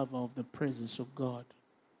a lover of the presence of God.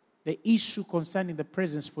 The issue concerning the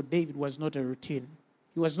presence for David was not a routine.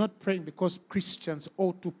 He was not praying because Christians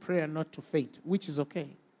ought to pray and not to faint, which is okay.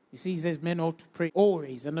 You see, he says men ought to pray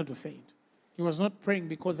always and not to faint. He was not praying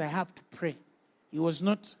because I have to pray. He was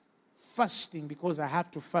not fasting because I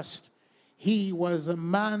have to fast. He was a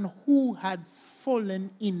man who had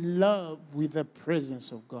fallen in love with the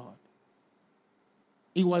presence of God.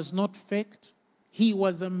 He was not faked. He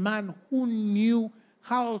was a man who knew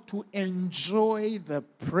how to enjoy the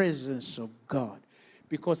presence of God.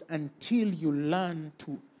 Because until you learn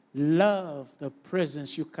to love the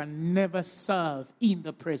presence, you can never serve in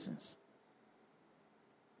the presence.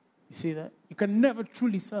 You see that? You can never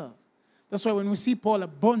truly serve. That's why when we see Paul, a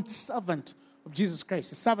bond servant of Jesus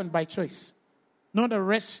Christ, a servant by choice, not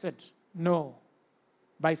arrested, no,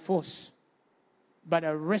 by force, but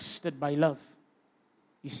arrested by love.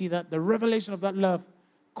 You see that? The revelation of that love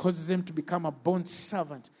causes him to become a bond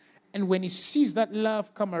servant. And when he sees that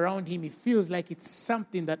love come around him, he feels like it's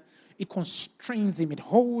something that it constrains him. It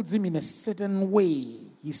holds him in a certain way.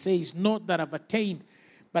 He says, not that I've attained,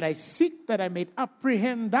 but I seek that I may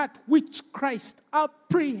apprehend that which Christ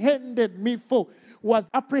apprehended me for. Was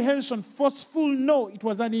apprehension forceful? No, it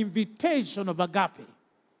was an invitation of agape.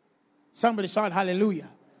 Somebody shout hallelujah.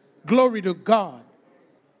 Glory to God.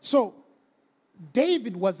 So,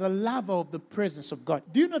 David was a lover of the presence of God.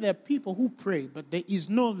 Do you know there are people who pray, but there is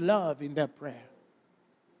no love in their prayer?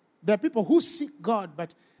 There are people who seek God,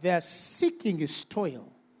 but they are seeking his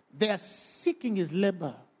toil. They are seeking his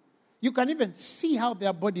labor. You can even see how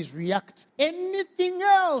their bodies react. Anything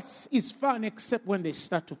else is fun except when they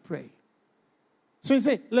start to pray. So you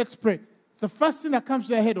say, let's pray. The first thing that comes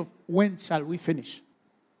to their head of, when shall we finish?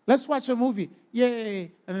 Let's watch a movie.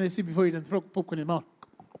 Yay. And then they see before you then throw popcorn in their mouth.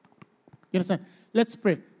 You understand? Let's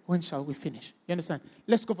pray. When shall we finish? You understand?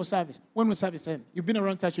 Let's go for service. When will service end? You've been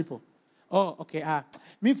around such people. Oh, okay.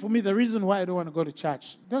 For me, the reason why I don't want to go to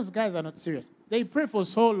church, those guys are not serious. They pray for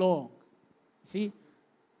so long. See?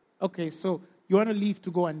 Okay, so you want to leave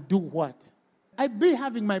to go and do what? I be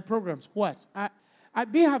having my programs. What? I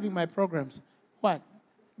be having my programs. What?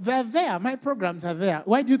 They're there. My programs are there.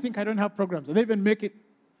 Why do you think I don't have programs? They even make it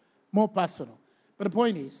more personal. But the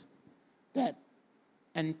point is that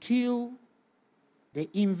until the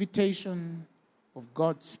invitation of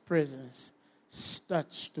God's presence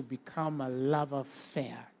starts to become a love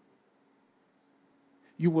affair,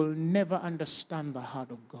 you will never understand the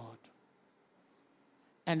heart of God.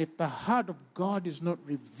 And if the heart of God is not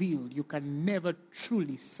revealed, you can never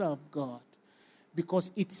truly serve God.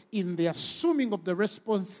 Because it's in the assuming of the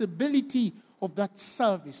responsibility of that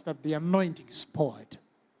service that the anointing is poured.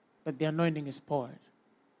 That the anointing is poured.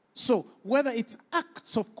 So, whether it's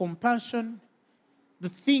acts of compassion, the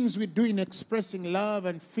things we do in expressing love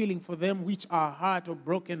and feeling for them which are hurt or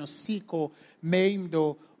broken or sick or maimed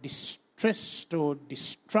or distressed or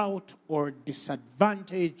distraught or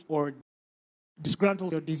disadvantaged or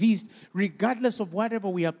disgruntled or diseased, regardless of whatever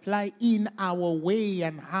we apply in our way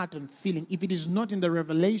and heart and feeling, if it is not in the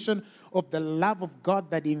revelation of the love of God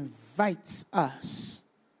that invites us,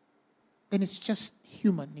 then it's just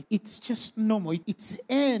human. It's just normal. Its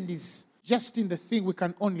end is just in the thing we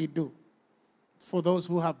can only do for those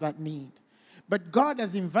who have that need. But God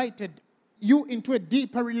has invited you into a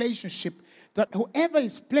deeper relationship, that whoever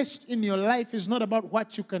is placed in your life is not about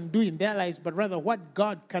what you can do in their lives, but rather what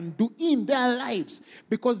God can do in their lives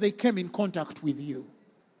because they came in contact with you.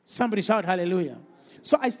 Somebody shout hallelujah.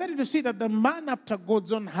 So I started to see that the man after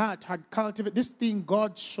God's own heart had cultivated this thing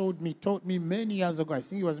God taught me many years ago. I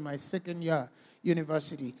think it was in my second year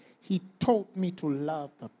university. He taught me to love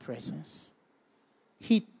the presence.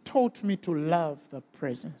 He taught me to love the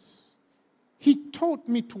presence. He taught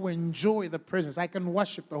me to enjoy the presence. I can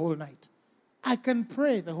worship the whole night. I can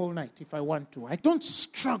pray the whole night if I want to. I don't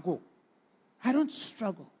struggle.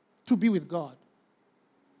 To be with God.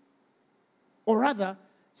 Or rather,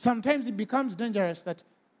 sometimes it becomes dangerous that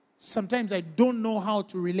sometimes I don't know how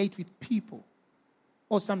to relate with people.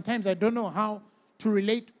 Or sometimes I don't know how to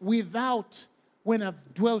relate without when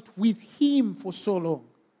I've dwelt with Him for so long.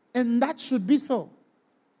 And that should be so.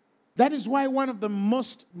 That is why one of the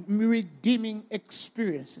most redeeming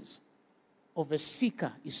experiences of a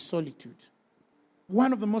seeker is solitude.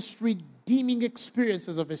 One of the most redeeming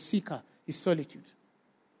experiences of a seeker is solitude.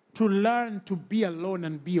 To learn to be alone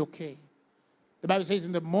and be okay. The Bible says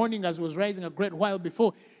in the morning as he was rising a great while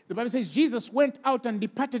before, the Bible says Jesus went out and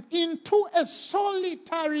departed into a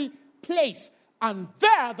solitary place. And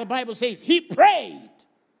there, the Bible says, he prayed.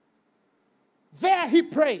 There he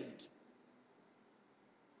prayed.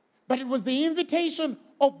 But it was the invitation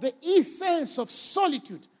of the essence of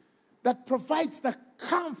solitude that provides the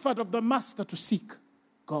comfort of the master to seek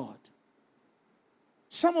God.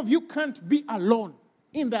 Some of you can't be alone.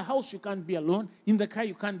 In the house, you can't be alone. In the car,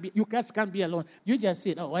 you guys can't be alone. You just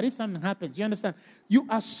say, oh, what if something happens? You understand? You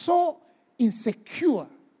are so insecure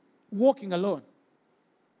walking alone.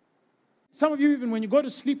 Some of you, even when you go to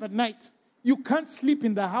sleep at night, you can't sleep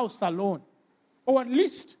in the house alone. Or at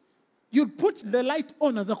least you'd put the light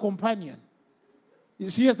on as a companion. You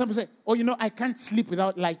see, hear somebody say, oh, I can't sleep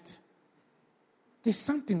without light. There's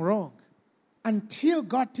something wrong. Until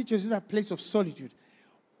God teaches you that place of solitude,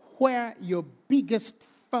 where your biggest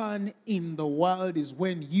fun in the world is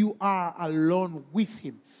when you are alone with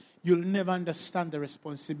him, you'll never understand the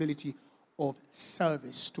responsibility of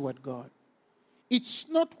service toward God. It's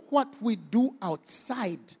not what we do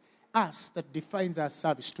outside us that defines our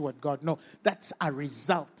service toward God. No, that's a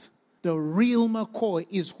result. The real McCoy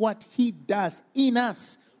is what he does in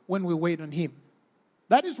us when we wait on him.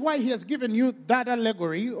 That is why he has given you that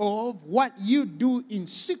allegory of what you do in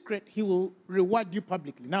secret, he will reward you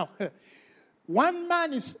publicly. Now, one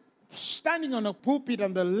man is standing on a pulpit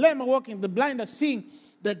and the lame are walking, the blind are seeing,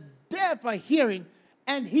 the deaf are hearing,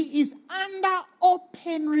 and he is under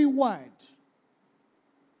open reward.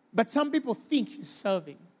 But some people think he's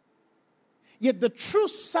serving. Yet the true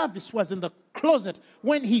service was in the closet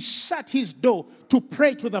when he shut his door to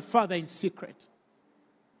pray to the Father in secret.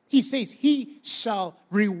 He says, he shall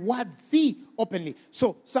reward thee openly.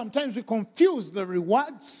 So sometimes we confuse the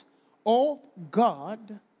rewards of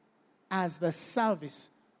God as the service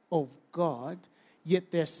of God,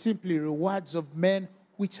 yet they're simply rewards of men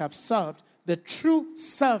which have served. The true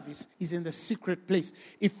service is in the secret place.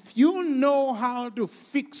 If you know how to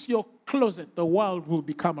fix your closet, the world will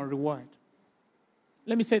become a reward.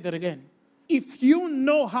 Let me say that again. If you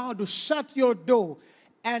know how to shut your door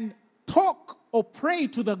and talk or pray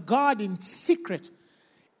to the God in secret,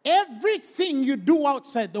 everything you do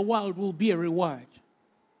outside the world will be a reward.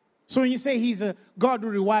 So when you say he's a God who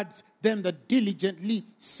rewards them that diligently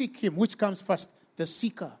seek him, which comes first? The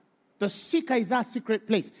seeker. The seeker is our secret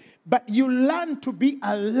place. But you learn to be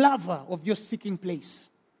a lover of your seeking place.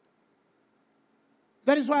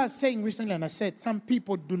 That is why I was saying recently, and I said, some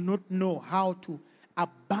people do not know how to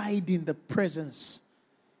abide in the presence.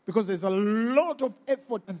 Because there's a lot of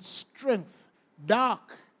effort and strength,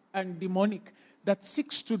 dark and demonic, that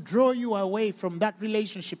seeks to draw you away from that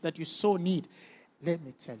relationship that you so need. Let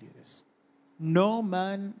me tell you this. No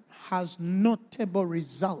man has notable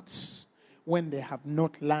results when they have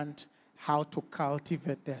not learned how to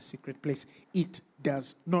cultivate their secret place. It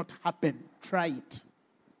does not happen. Try it.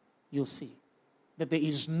 You'll see that there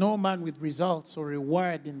is no man with results or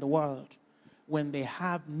reward in the world when they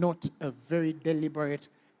have not a very deliberate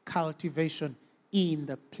cultivation in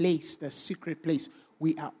the place, the secret place.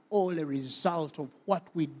 We are all a result of what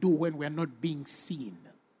we do when we are not being seen.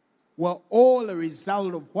 We're all a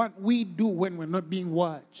result of what we do when we're not being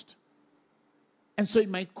watched. And so it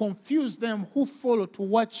might confuse them who follow to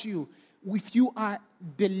watch you if you are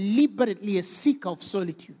deliberately a seeker of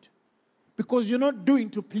solitude. Because you're not doing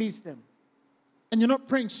to please them. And you're not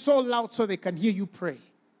praying so loud so they can hear you pray.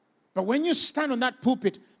 But when you stand on that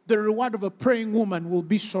pulpit, the reward of a praying woman will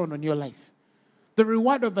be shown on your life. The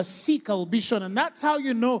reward of a seeker will be shown. And that's how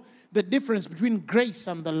you know the difference between grace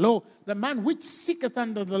and the law. The man which seeketh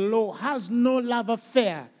under the law has no love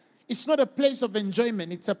affair. It's not a place of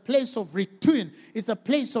enjoyment. It's a place of return. It's a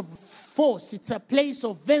place of force. It's a place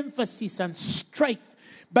of emphasis and strife.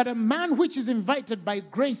 But a man which is invited by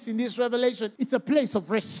grace in this revelation, it's a place of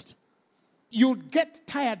rest. You'll get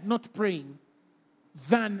tired not praying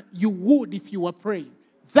than you would if you were praying.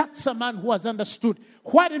 That's a man who has understood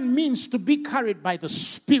what it means to be carried by the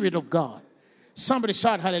Spirit of God. Somebody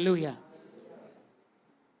shout hallelujah.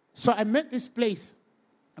 So I met this place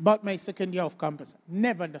about my second year of campus.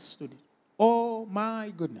 Never understood it. Oh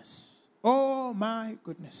my goodness. Oh my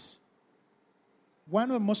goodness. One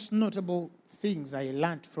of the most notable things I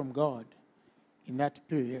learned from God in that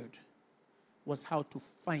period was how to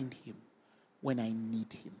find him when I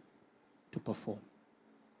need him to perform.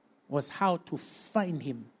 Was how to find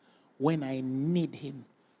him when I need him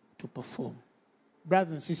to perform.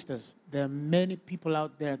 Brothers and sisters, there are many people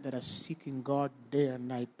out there that are seeking God day and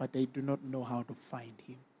night, but they do not know how to find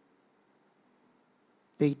him.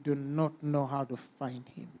 They do not know how to find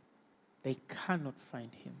him. They cannot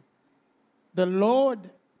find him. The Lord,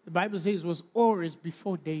 The Bible says was always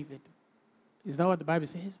before David. Is that what the Bible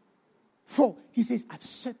says? For he says, I've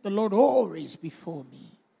set the Lord always before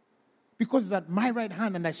me. Because it's at my right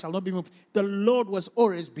hand and I shall not be moved. The Lord was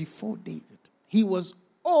always before David. He was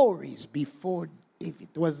always before David.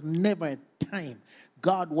 There was never a time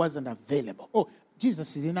God wasn't available. Oh,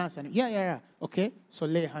 Jesus is in us. And yeah. Okay, so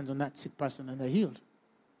lay hands on that sick person and they're healed.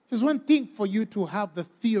 It's one thing for you to have the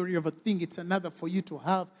theory of a thing. It's another for you to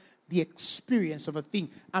have the experience of a thing.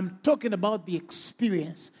 I'm talking about the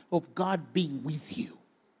experience of God being with you.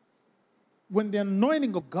 When the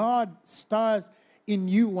anointing of God starts in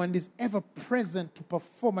you and is ever present to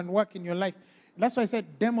perform and work in your life, that's why I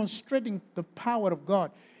said demonstrating the power of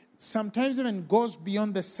God. Sometimes even goes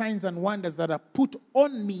beyond the signs and wonders that are put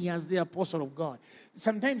on me as the apostle of God.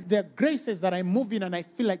 Sometimes there are graces that I move in and I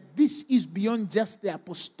feel like this is beyond just the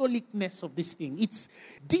apostolicness of this thing. It's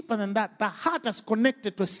deeper than that. The heart is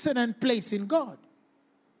connected to a certain place in God.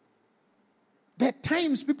 There are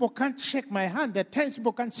times people can't shake my hand. There are times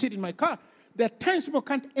people can't sit in my car. There are times people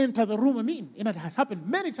can't enter the room I'm in. And it has happened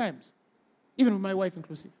many times, even with my wife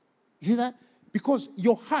inclusive. You see that? Because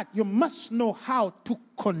your heart, you must know how to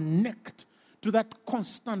connect to that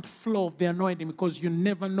constant flow of the anointing, because you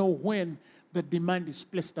never know when the demand is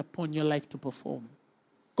placed upon your life to perform.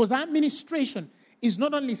 Because our ministration is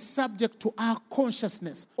not only subject to our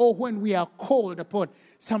consciousness or when we are called upon.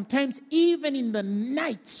 Sometimes even in the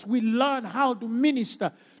nights we learn how to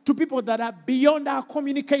minister to people that are beyond our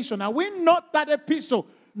communication. Are we not that epistle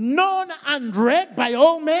known and read by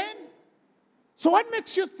all men? So what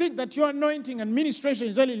makes you think that your anointing and ministration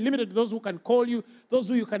is only limited to those who can call you, those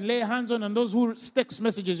who you can lay hands on, and those who text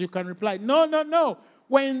messages you can reply? No.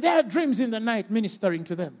 We're in their dreams in the night ministering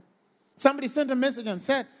to them. Somebody sent a message and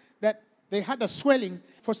said that they had a swelling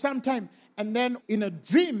for some time, and then in a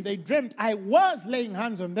dream they dreamt I was laying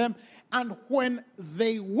hands on them, and when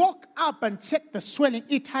they woke up and checked the swelling,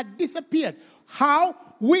 it had disappeared. How?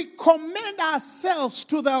 We commend ourselves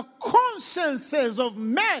to the consciences of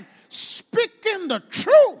men speaking the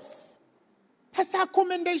truth. That's our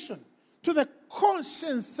commendation. To the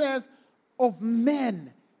consciences of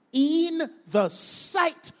men in the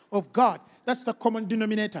sight of God. That's the common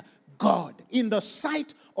denominator. God. In the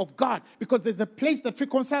sight of God. Because there's a place that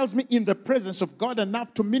reconciles me in the presence of God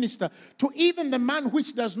enough to minister to even the man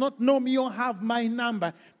which does not know me or have my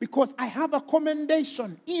number, because I have a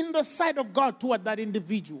commendation in the sight of God toward that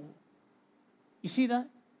individual. You see that?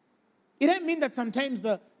 It doesn't mean that sometimes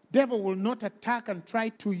the devil will not attack and try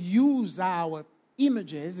to use our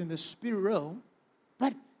images in the spirit realm.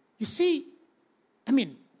 But you see,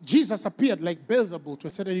 Jesus appeared like Beelzebub to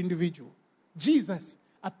a certain individual. Jesus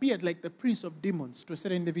appeared like the prince of demons to a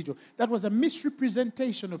certain individual. That was a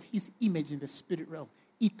misrepresentation of his image in the spirit realm.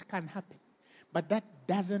 It can happen. But that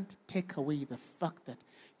doesn't take away the fact that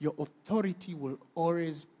your authority will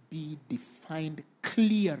always be defined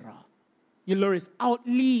clearer. You'll always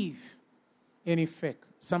outlive any fake.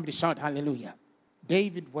 Somebody shout hallelujah.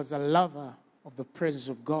 David was a lover of the presence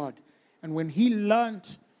of God. And when he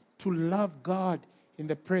learned to love God in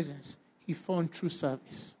the presence, he found true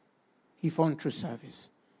service. He found true service.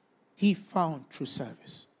 He found true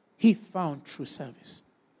service. He found true service.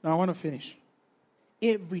 Now I want to finish.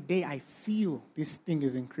 Every day I feel this thing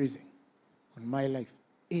is increasing on my life.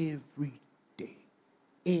 Every day.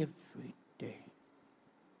 Every day.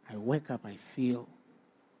 I wake up, I feel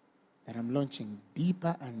that I'm launching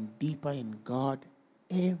deeper and deeper in God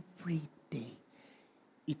every day.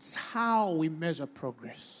 It's how we measure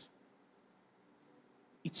progress.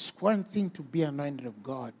 It's one thing to be anointed of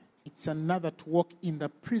God. It's another to walk in the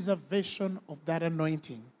preservation of that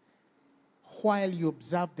anointing while you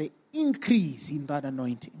observe the increase in that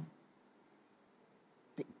anointing.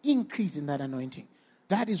 The increase in that anointing.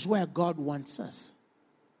 That is where God wants us.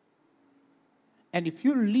 And if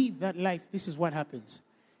you live that life, this is what happens.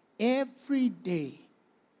 Every day,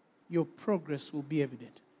 your progress will be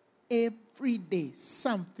evident. Every day,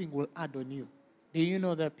 something will add on you. Do you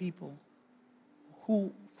know there are people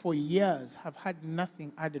who for years have had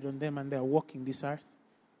nothing added on them and they're walking this earth?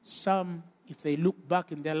 Some, if they look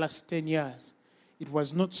back in their last 10 years, it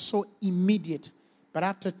was not so immediate. But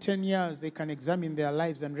after 10 years, they can examine their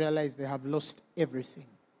lives and realize they have lost everything.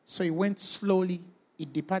 So it went slowly,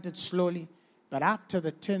 it departed slowly. But after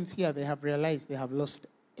the 10th year, they have realized they have lost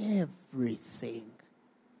everything.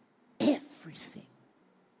 Everything.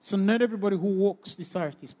 So not everybody who walks this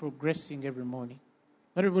earth is progressing every morning.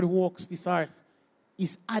 Not everybody who walks this earth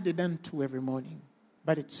is added unto every morning.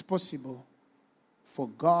 But it's possible for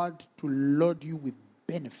God to load you with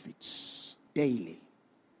benefits daily.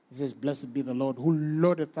 He says, blessed be the Lord who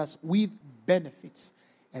loadeth us with benefits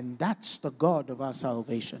And that's the God of our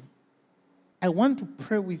salvation. I want to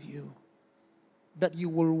pray with you that you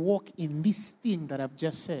will walk in this thing that I've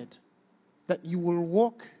just said. That you will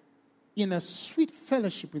walk in a sweet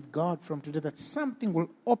fellowship with God from today. That something will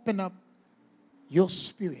open up your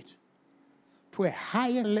spirit to a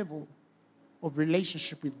higher level of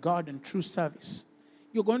relationship with God and true service.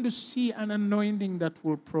 You're going to see an anointing that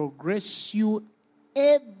will progress you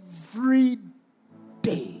every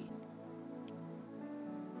day.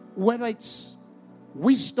 Whether it's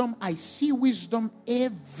wisdom, I see wisdom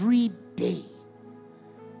every day.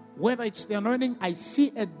 Whether it's the anointing, I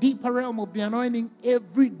see a deeper realm of the anointing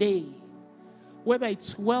every day. Whether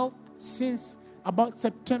it's wealth, since about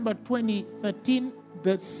September 2013,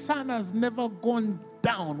 the sun has never gone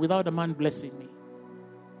down without a man blessing me.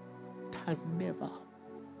 It has never.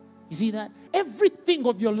 You see that? Everything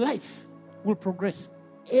of your life will progress.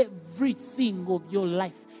 Everything of your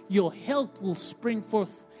life. Your health will spring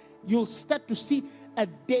forth. You'll start to see a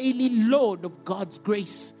daily load of God's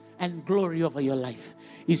grace and glory over your life.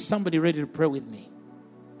 Is somebody ready to pray with me?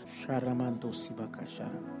 Sharamanto Sibaka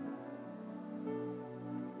Sharam.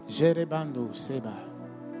 Jerebando Seba.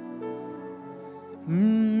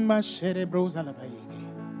 Masherebro Zalabaige.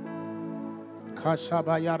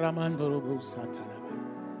 Kashabaya Ramando Robo Satalaba.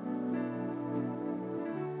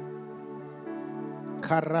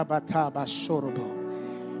 Karabata Bashorobo.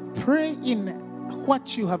 Pray in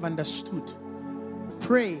what you have understood.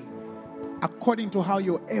 Pray according to how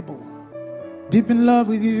you're able. Deep in love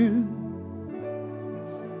with you,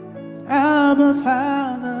 Abba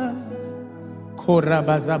Father.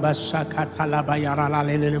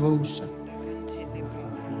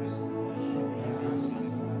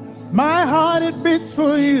 My heart it beats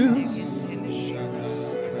for you.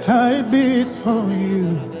 Heart it beats for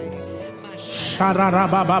you.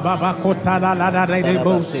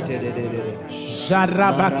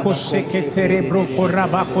 Jarabako sheketere broko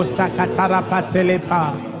rabako sakatara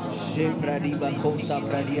patelepa.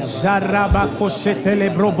 Jarabako shetele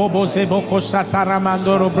brobobo zeboko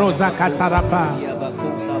shataramandoro broza katarapa.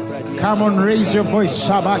 Come on, raise your voice.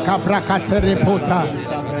 Shabaka brakatere pota.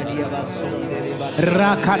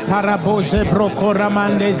 Rakatara boze broko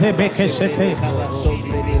ramande zebeke shete.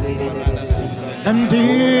 I'm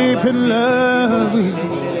deep in love with you.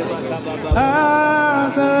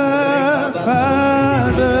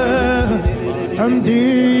 Father, I'm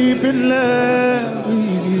deep in love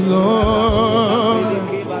with you, Lord.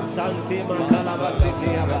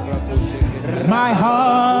 My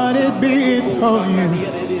heart it beats for you,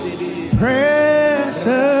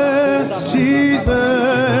 precious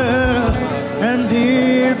Jesus. I'm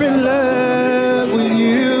deep in love with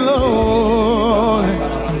you, Lord.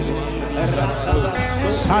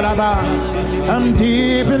 I'm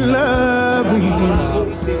deep in love with you,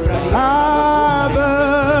 Abba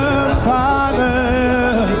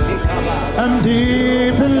Father. I'm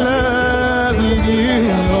deep in love with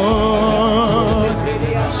you, Lord.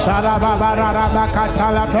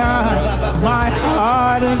 My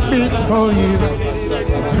heart it beats for you,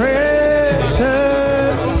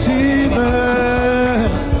 precious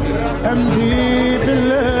Jesus. I'm deep in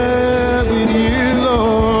love with you,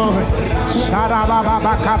 Lord.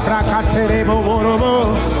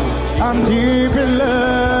 I'm deep in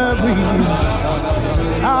love with you,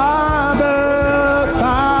 Abba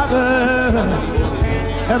Father.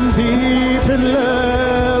 I'm deep in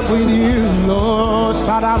love with you, Lord.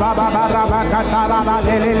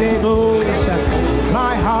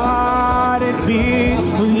 My heart it beats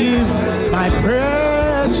for you, my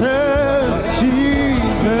precious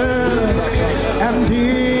Jesus. I'm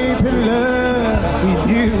deep in love with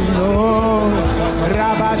you, Lord.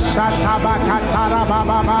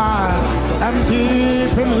 I'm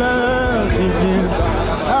deep in love with you,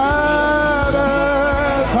 Abba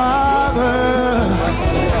Father.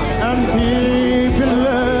 I'm deep in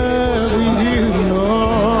love with you,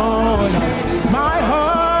 Lord. My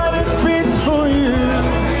heart it beats for you.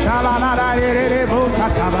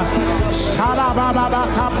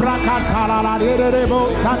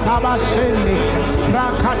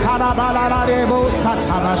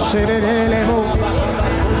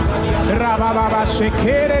 Rababa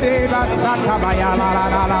shekere basata bayala la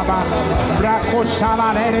la la ba brako shala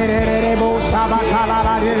re bo shabatala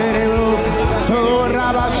la re bo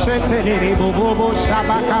raba shete bo bo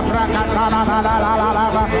shabaka brakatala la la la la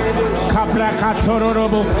ba kabraka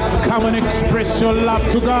tororobo. Come and express your love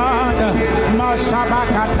to God. Ma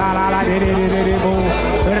shabaka tala la re bo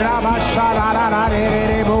raba shala la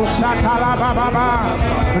re bo shatala baba ba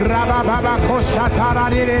raba baba ko shatala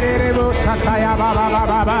re bo shataya baba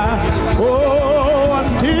baba. Oh, I'm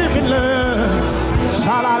deep in love.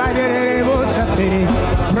 Shalalere Boshate,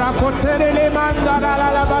 Prakotere Mandara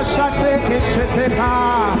la Bashate, Keshetepa,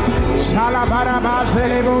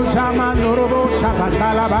 Shalabarabazele Bozamandorobo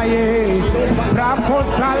Shakatala Baye, Prako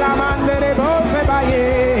Salamandere Bozebaye,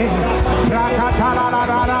 Prakatala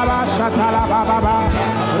Rabashatala Baba,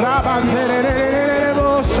 Rabazere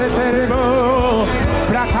Bosheterebo,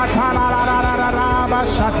 Prakatala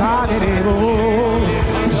Rabashatarebo,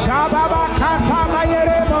 Shababa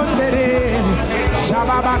Katamayere Mondere,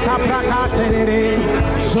 Shababa Kaprakatere,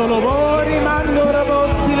 Solobori Mandorobo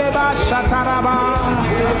Sileba Shataraba,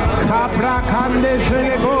 Kaprakande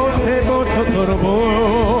Zelebo Sebo Sotorobo,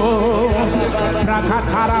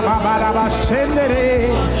 Prakatara Babaraba Shendere,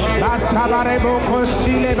 Basabarebo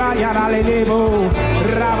Koshileba Yaralebo,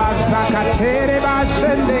 Rabazakatere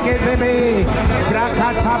Bashende Gezebe,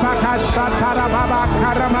 Prakatabaka Shatara Baba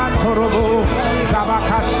Karamantorobo,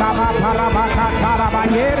 Sabaka Shaba Parabaka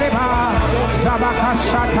Tarabayereba, Sabaka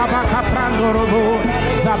Shatabaka Prandorobo,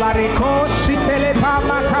 Sabariko Shitelepa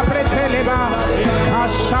Makapreteleba,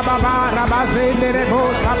 Kashababa Rabazenderebo,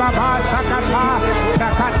 Sababa Shakata,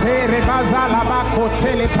 Prakatere Bazalaba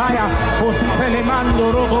Kotelepaya, Oselemando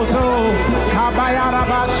Robozo, Kabaya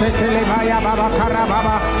Rabashetelebaya Baba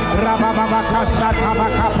Karababa, Rababa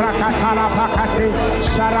Kashatabaka Prakatala Pakate,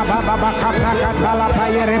 Sharababa Kaprakatala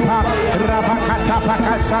Payerepa, Rabakata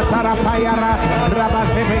Pakashatara Payara,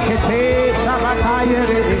 Rabasebekete,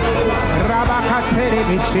 Shabatayere, Rabakatere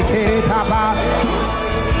Bishitere Baba.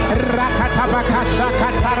 Rakatabaka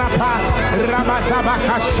Shakatarapa,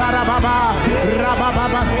 Rabazabaka Sharababa,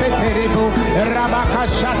 Rababa Seteribu, Rabaka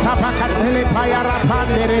Shatabaka Telepayara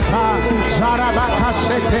Panderepa, Sharabaka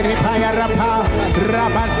Sheteripayarapa,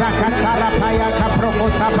 Rabazakatarapaya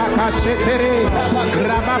Kaprokosabaka Shetere,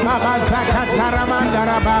 Rababa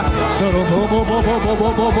Zakataramandaraba,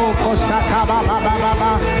 Surubobo Koshataba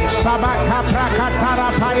Baba, Shabaka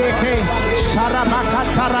Prakatarapayeke,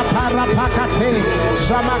 Sharabakatarapakate,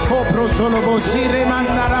 Shabako Solobo Shire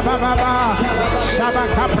Mandara Baba,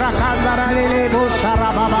 Shabaka Prakandara Lebo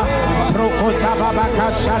Sharababa, Proko Sababa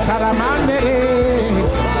Kashatara Mandere,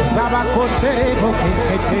 Sabako Serebo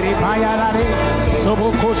Ketere Payarare,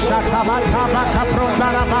 Soboko Shatabata Baka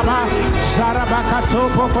Prondara Baba, Sharabaka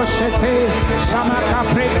Soboko Shete, Shamaka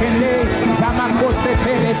Prekende, Zamako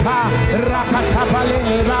Seterepa, Rakatabale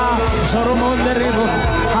Leva, Soromonde Rebos,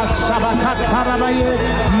 Hashabaka Tarabaye,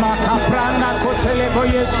 Makaprana Kotelebo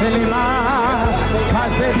Yeshelema,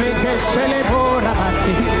 Pazebeke Shelebo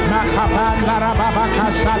Rabasi, Makabanda Rababa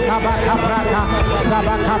Kashatabaka Praka,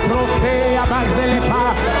 Sabaka Prose Abazelepa,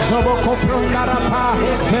 Joboko Prondarapa,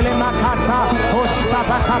 Selemakata,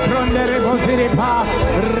 Osabaka Pronderebo Ziripa,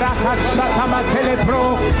 Rakashatama Telepro,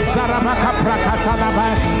 Sarabaka Prakatanaba,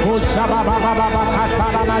 Osababa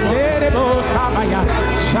Katanaba Derebo Sabaya,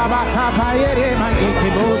 Shabaka Bayere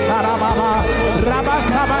Magitibo Sarababa,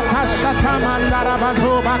 Rabasabaka Shatamanda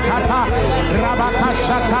Rabazoba Kata, Rabaka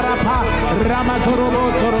Shatarapa, Ramazorobo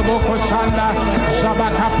Sorobo Koshanda,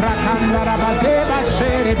 Shabaka Prakanda Rabazeba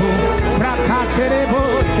Sherebu, Prakaterebo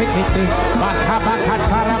Sekiti,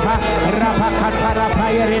 Bakabakatarapa, Rabakatarapa,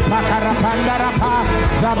 Yerepakarapandarapa,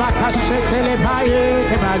 Zabaka Shetelebaye,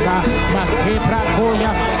 Kebaza,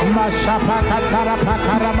 Makiprakoya, Mashapakatarapa,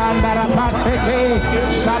 Karamandarapa Sete,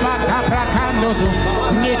 Shabaka Prakandozu,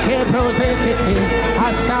 Nike Brozekiti,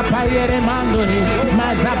 Ashapayere Mandori,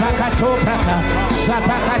 Mazabaka Topraka,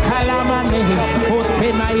 Shabaka Talamane,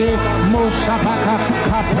 Osemaye, Moshabaka,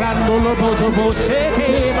 Kaprandolo Bozobo,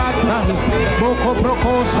 Sheke Basahi, Boko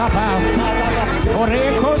Proko Shaba,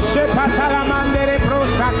 Oreko Shepatalamandere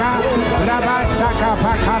Prosaka, Rabashaka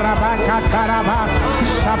Pakarabaka Taraba,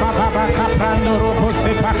 Shababa Kaprandoro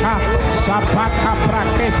Posepaka, Shabaka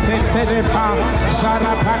Prakete Telepa,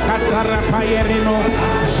 Sharapaka Tarapayerino,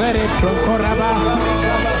 Zere Prokoraba.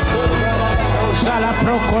 Shala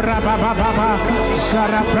Prokoraba Baba,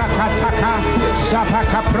 Shara Prakataka,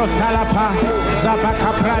 Shabaka Protalapa, Shabaka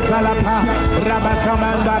Pratalapa,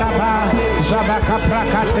 Rabasamandaraba, Shabaka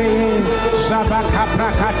Prakate, Shabaka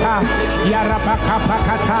Prakata, Yarabaka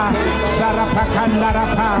Pakata,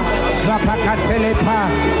 Sharapakandarapa, Shabaka Telepa.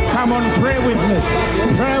 Come on, pray with me,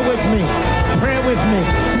 pray with me, pray with me.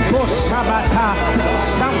 Boshabata,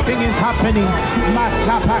 something is happening.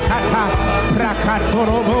 Masapakata,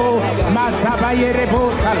 Prakatorobo,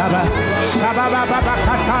 Masabayerebo Salaba, Shababa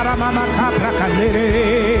Bakatara Mama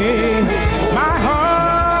Kaprakandere. My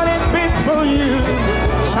heart it beats for you.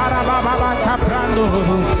 Sarababa Kaprando,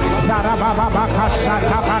 Sarababa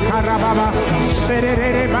Kashata Bakarababa,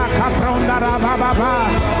 Serere Bakapronda Rababa,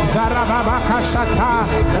 Sarababa Kashata,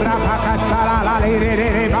 Rabaka Sarala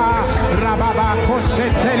Reba,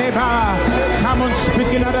 Come on,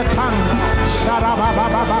 speak in other tongues.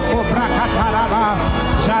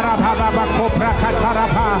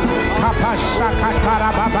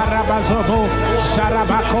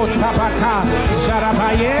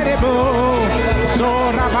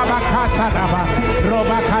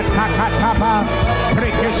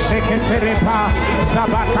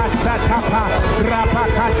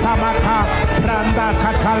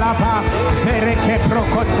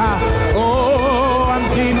 Oh, I'm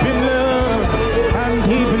deep in love. I'm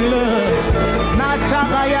deep in love.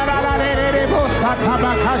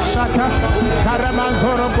 Satabakashata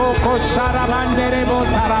Karamanzoroboko Sharabanderebo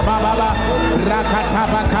Sarababa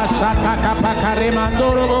Rakatabakashata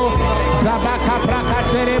Kapakaremandorobo Zabaka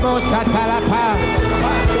Prakaterebo Satalapa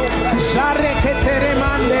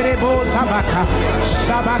Shareketeremanderebo Sabaka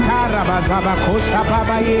Sabaka Rabazabako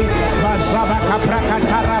Shababaye Bazabaka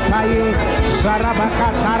Prakatarapaye Sarabaka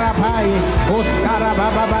Tarapaye O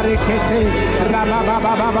Sarababa Barikete Rababa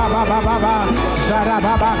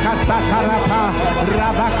Sarabaka Satarapa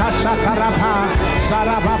Rabaka Satarapa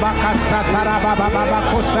Sarabaka Satarababa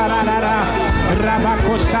Kosarara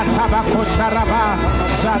Rabako Satabako Saraba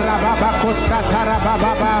Sarabako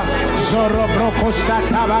Satarababa Zorobroko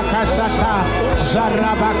Satabaka Sata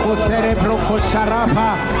Zarabako Cerebroko Sarapa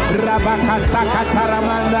Rabaka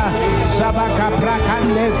Sakataramanda Zabaka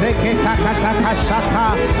Prakande Zeketa Kataka Sata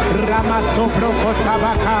Ramasobroko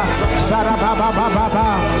Tabaka Zarababa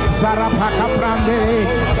Zarapaka Prande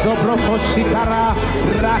Zobroko Shitara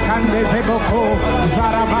Rakande Zeboko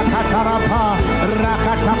Zarabaka Tarapa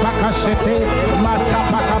Rakatapaka Shete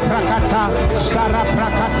Masapaka Prakata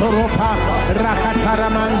Sharaprakatoropa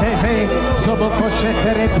Rakataramandeze Zoboko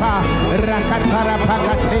Sheterepa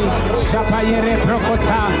Rakatarapakate Shapayere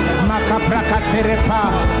Prokota Makaprakaterepa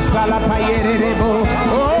Salapayere Rebo.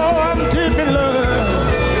 Oh, I'm deep in love.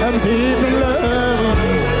 I'm deep in love.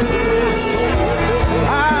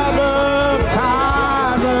 Abba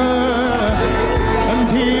Father, I'm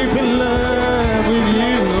deep in love with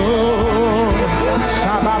you, Lord.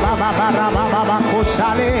 Shabba-ba-ba-ba-ba-ba-ba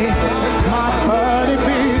Koshale, my heart it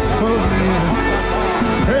beats for you.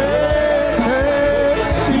 Precious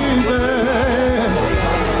Jesus,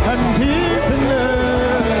 I'm deep in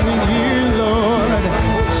love with you, Lord.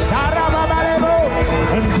 Sharabba-ba-lebo,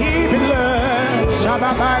 I'm deep in love.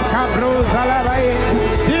 Shabba-ba-kabro-zalabaye,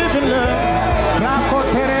 deep in love.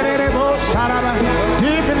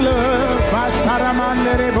 Deep in love,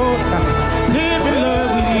 deep in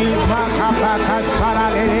love with you.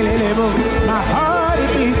 My heart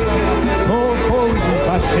beats, oh, for you.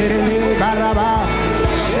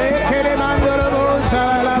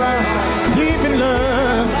 Deep in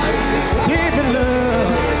love, deep in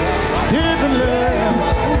love, deep in love,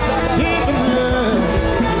 deep in love,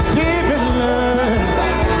 deep in love,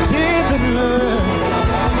 deep in love.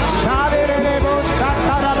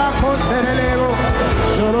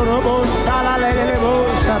 Shororobo salalelebo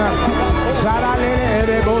shara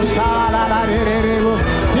salalelebo salalelebo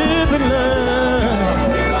deep in love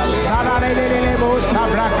salalelebo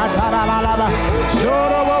sabrakatalalaba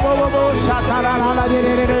shorobobo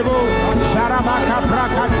satalalelebo sharabaka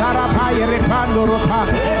prakatarapa yerepandoropa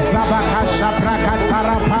zabaka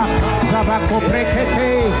shabrakatarapa zabako brekete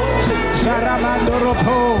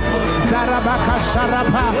sharamandoropo zarabaka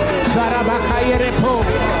sharapa zarabaka yerepo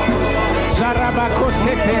Zarabako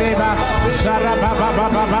setereba,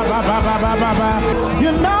 zarabababababababababa.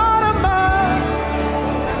 You're not a man,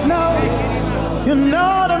 no, you're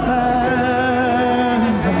not a man.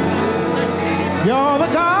 You're the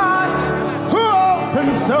God who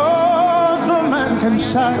opens doors no man can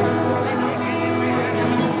shut.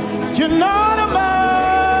 You're not a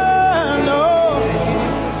man, no,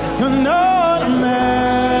 you're not a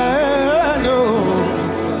man, no.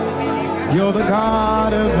 You're the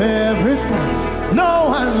God of everything. No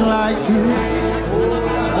one like you.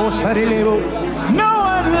 Oh, no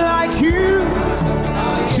one like you.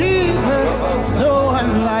 Jesus, no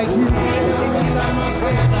one like you.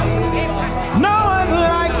 No one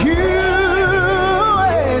like you.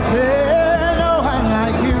 Is there no one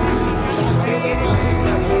like you?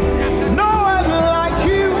 No one like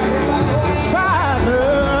you.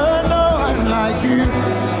 Father, no one like you.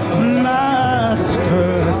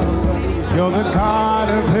 Master, you're the God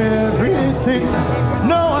of everything.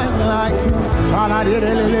 No one like you.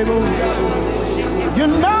 You're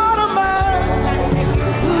not a man.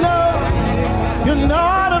 No, you're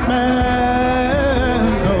not a man.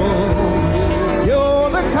 No, you're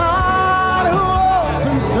the God who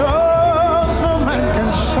opens doors no man can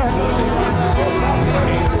shut.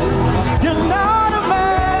 You're not a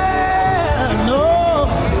man. No,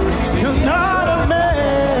 you're not a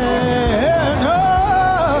man.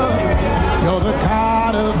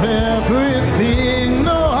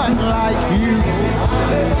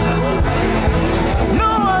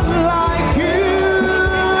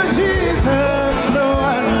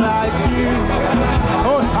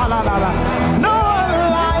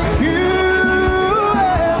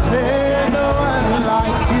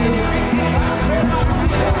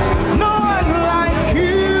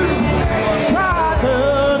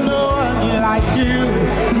 you,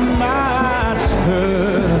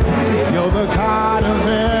 Master. You're the God of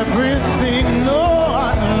everything, no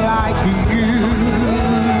one like you.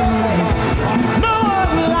 No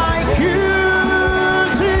one like you,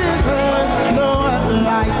 Jesus, no one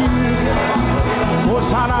like you. Oh,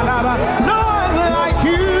 Shalalaba, no one like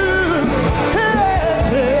you. Yes,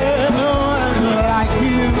 no one like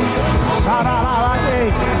you. Shalalaba,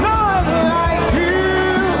 no one like you.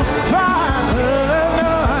 Father,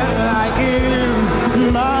 no one like you.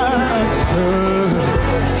 Master,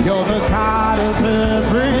 you're the God of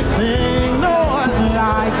everything, no one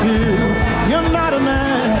like you. You're not a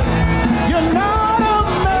man, you're not a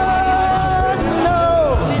man, no.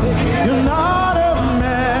 You're not a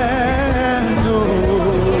man, no.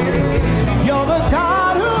 You're the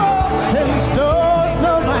God who opens doors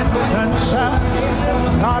no man can shut.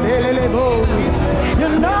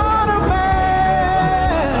 You're not a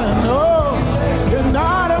man, no. You're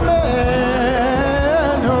not a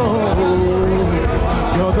man, no.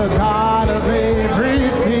 You're the God of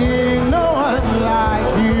everything, no one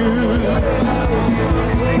like you.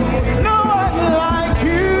 No one like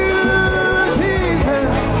you,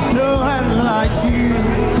 Jesus. No one like you.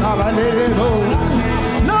 No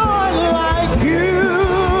one like you.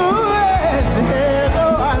 Yes, no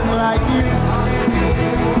one like you.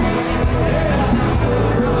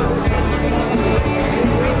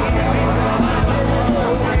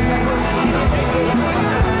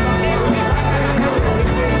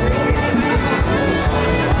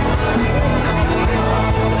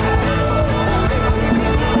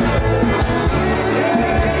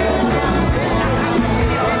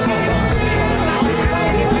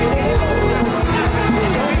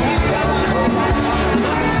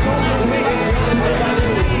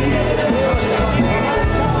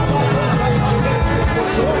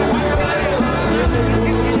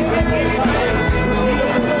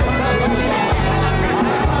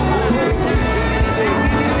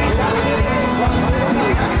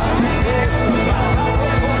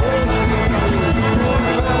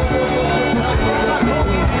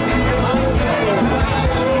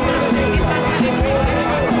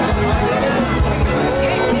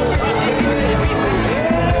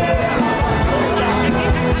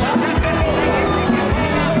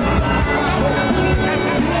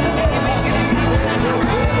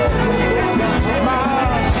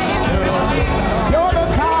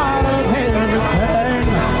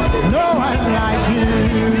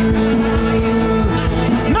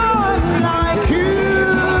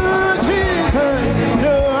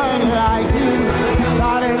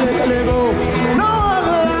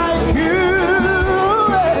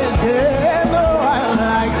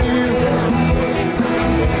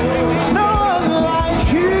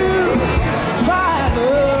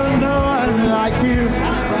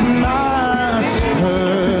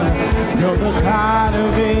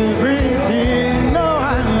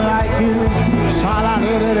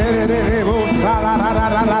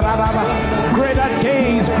 Greater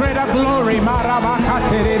days, greater glory,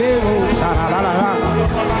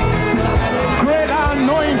 greater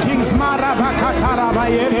anointings.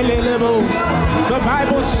 The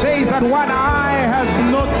Bible says that what eye has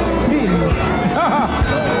not seen,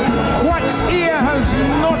 what ear has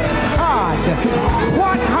not heard,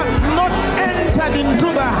 what has not entered into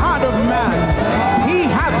the heart of man, he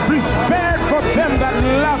hath prepared for them that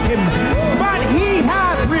love him. But he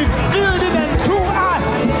hath revealed it unto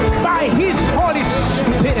us by his Holy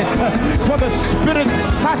Spirit. For the Spirit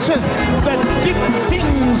searches the deep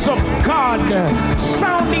things of God,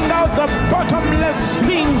 sounding out the bottomless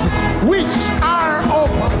things which are of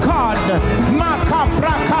God.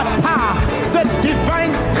 Makabrakata, the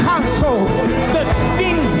divine counsels, the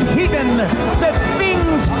things hidden, the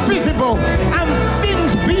things visible, and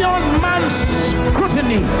things beyond man's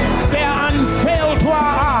scrutiny. They are unveiled to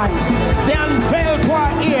our eyes, they are unveiled to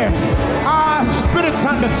our ears. Our spirits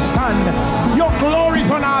understand. Your glory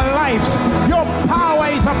is on our lives. Your power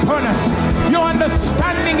is upon us. Your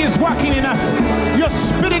understanding is working in us. Your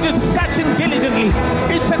spirit is searching diligently.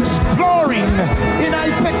 It's exploring.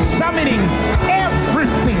 It's examining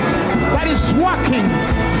everything that is working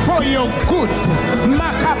for your good.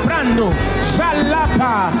 Makabrando,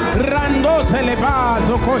 Shalapa, Rando Seleba,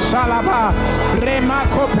 Zoko Shalaba,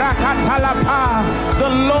 Remako Brakatalapa. The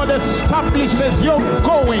Lord establishes your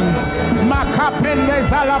goings. Makaprende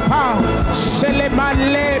Zalapa,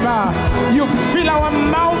 Shelemaleba. You fill our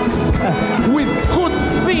mouths with good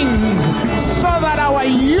things so that our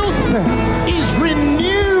youth is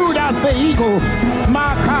renewed as the eagles.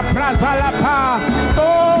 Makaprazalapa.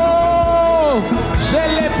 Oh,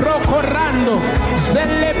 Celebro Corrando,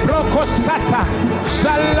 Celebro Cosata,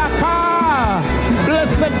 Shalaka,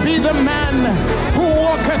 Blessed be the man who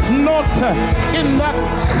walketh not in the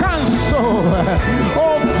counsel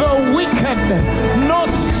of the wicked, nor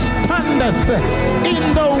standeth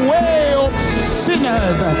in the way of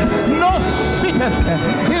sinners, nor sitteth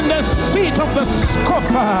in the seat of the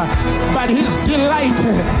scoffer, but his delight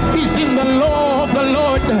is in the law of the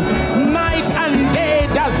Lord. Night and day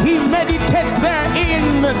doth he meditate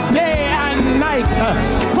therein, day and night.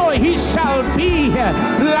 For he shall be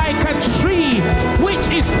like a tree which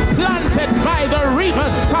is planted by the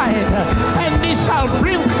riverside, and he shall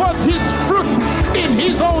bring forth his fruit in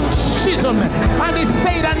his own season. And he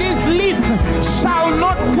said, and his leaf shall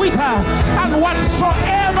not wither, and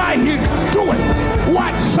whatsoever he doeth,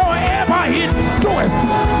 whatsoever he doeth,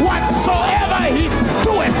 whatsoever he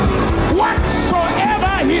doeth,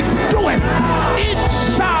 whatsoever he doeth, it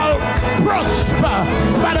shall prosper.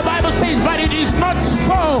 But the Bible says, but it is not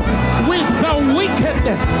so with the wicked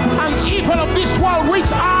and evil of this world,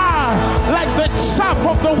 which are like the chaff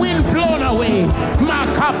of the wind blown away.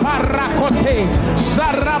 Makaparakote,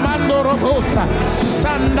 Saramando Robosa,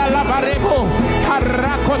 Sandalabarebo,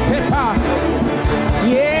 Harakotepa.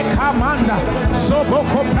 Ye kamanda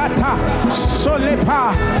soboko prata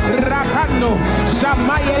solepa rakando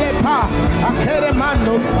jamayelepa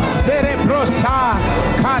akeremando cerebrosa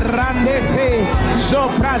karandese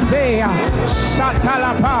soprazea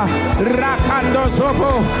shatalapa rakando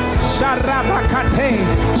zobo sharabakate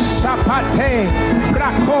sapate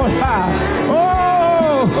brakola.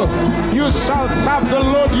 Oh, you shall serve the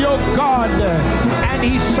Lord your God, and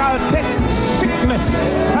he shall take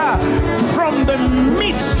sickness from the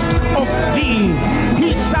midst of thee.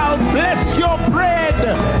 He shall bless your bread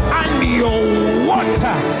and your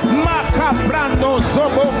water. Makabrando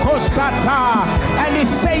soboko sata. And he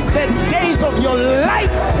said, the days of your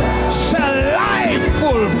life shall I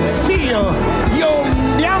fulfill. Your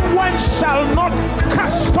young ones shall not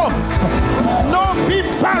cast off, nor be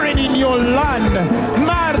barren in your land.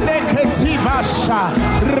 Mareketivasha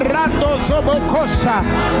rando sobokosha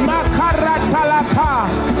makaratalapa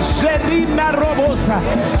jerina robosa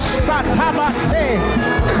satabate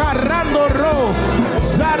karando ro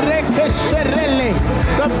zareke sherele.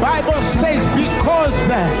 The Bible says, because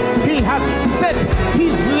he has set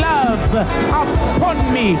his love upon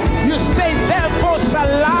me, you say, therefore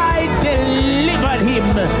shall I deliver him.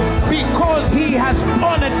 Because he has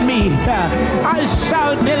honored me, I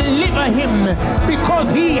shall deliver him,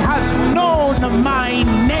 because he has known my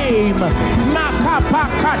name.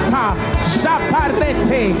 Makapakata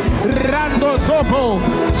Japarete Randozobo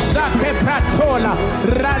Jake Pratola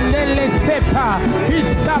Ranele Sepa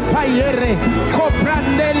Isapayere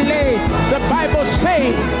Koprandele. The Bible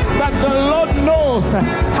says that the Lord knows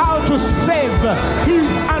how to save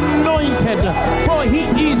his anointed, for he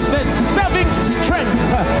is the saving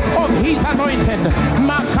strength of his anointed.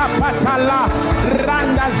 Makapatala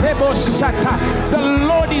Randa Zebo Shata. The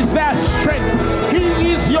Lord is their strength.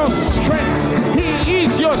 He is your strength. He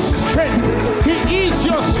is your strength. He is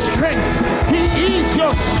your strength. He is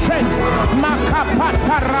your strength.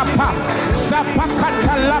 Makapatarapa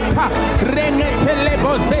Zapakatalapa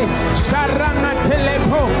Rengetelebose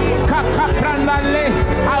Sharangatelepo Kakaprandale.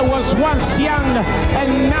 I was once young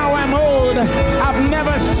and now I'm old. I've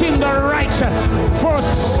never seen the righteous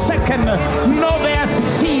forsaken, nor their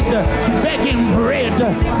seed begging bread.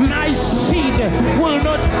 My seed will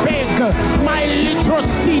not beg. My literal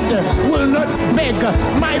seed will not beg.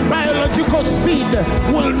 My biological seed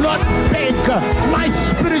will not beg. My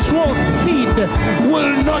spiritual seed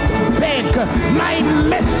will not beg. My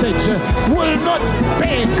message will not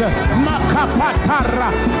beg.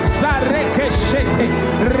 Makapatara Zarekeshete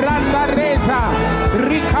Randareza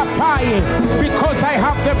Rikapaye, because I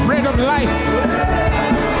have the bread of life.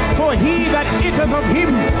 For he that eateth of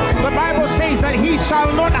him, the Bible says that he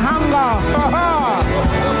shall not hunger.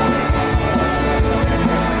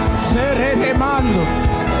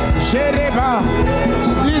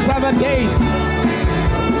 These are the days.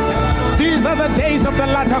 These are the days of the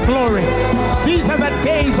latter glory. These are the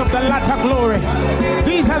days of the latter glory.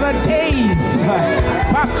 These are the days.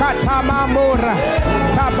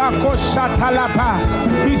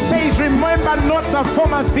 He says, remember not the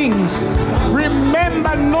former things.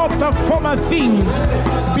 Remember not the former things.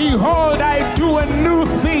 Behold, I do a new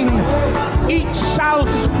thing. It shall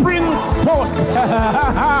spring forth.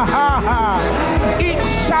 It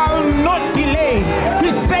shall not delay.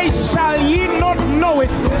 He says, shall ye not know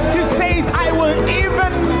it? He says, I will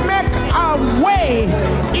even make a way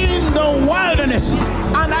in the wilderness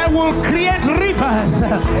and I will create rivers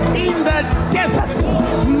in the deserts.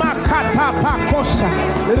 Makata pakosha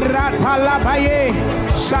ratalabaye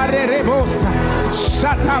sharerebosa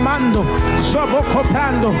shatamando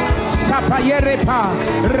zobokoprando sapayerepa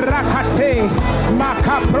rakate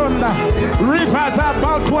makapronda. Rivers are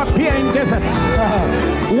about to appear in deserts.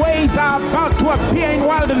 Ways are about to appear in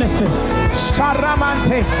wildernesses.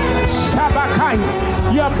 Sharamante shabakai.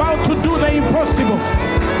 You're about to do the impossible.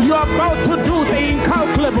 You're about to do the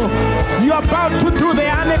incalculable. You're about to do the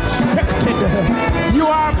unexpected. You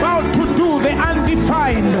are about to do the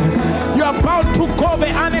undefined. You're about to go the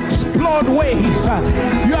unexplored ways.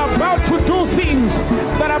 You're about to do things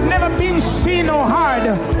that have never been seen or heard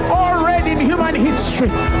or read in human history.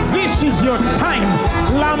 This is your time.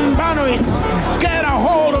 Lambano it. Get a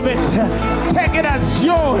hold of it. Take it as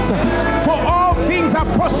yours. For all things are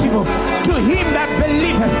possible to him that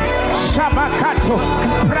believeth. Shabakato,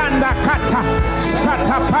 Brandakata,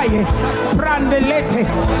 Satapaye, Brandelete,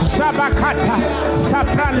 Zabakata,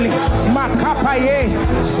 Sapranli, Makapaye,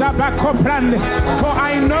 Zabakoprande. For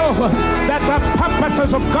I know that the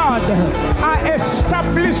purposes of God are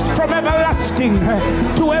established from everlasting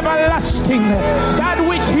to everlasting. That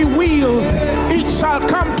which he wills, it shall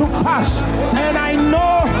come to pass. And I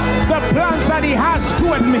know the plans that he has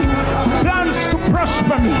toward me, plans to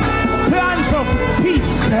prosper me, plans of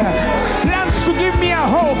peace, plans to give me a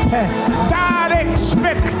hope, that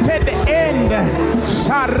expected end.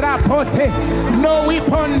 Sarapote, no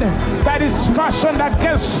weapon that is fashioned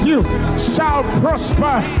against you shall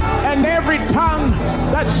prosper, and every tongue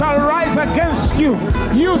that shall rise against you,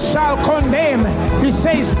 you shall condemn. He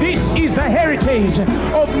says, this is the heritage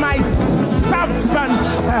of my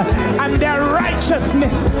servants, and their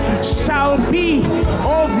righteousness shall be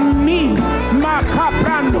of me.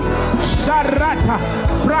 Makaprando, Sharata,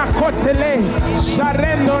 Prakotele,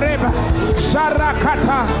 Sharendo Reba,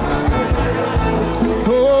 Sharakata.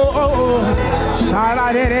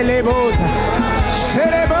 Shararelebosa,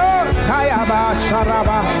 Serebo, Sayaba,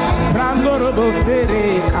 Sharaba, Brandorobo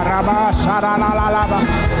Sere, Karaba, Sharalalaba,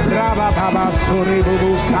 Braba Baba,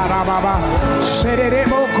 Suribu, Sarababa,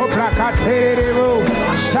 Sherebo, Copracaterebo,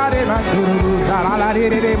 Sharebanduru,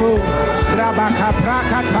 Zaralarebo, Rabaka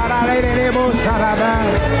Pracatarebo, Sharaba,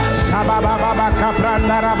 Sababa Baba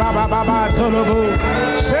Caprandara Baba Baba Solobo,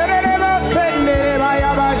 Sherebo, Sendereba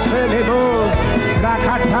Yaba, Sherebo.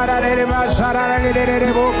 Rakatara reba sharara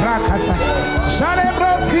rebo prakata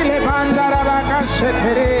sharebro sile bandara baka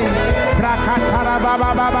shetere prakatara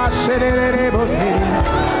baba baba shere rebo sire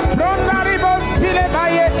prondari bo sile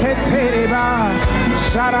baye ketereba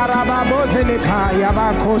sharara babo sile paya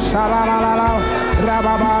bako sharara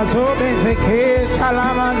rababa zo bezeke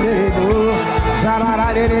shalamandebo sharara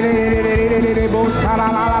rebo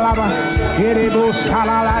sharara rebo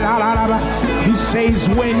sharara. He says,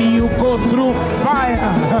 when you go through fire,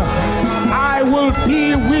 I will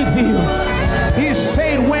be with you. He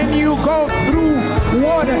said, when you go through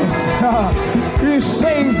waters, he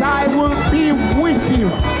says, I will be with you.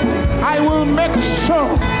 I will make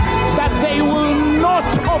sure that they will not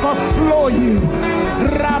overflow you.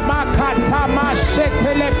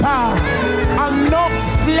 And no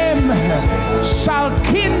flame shall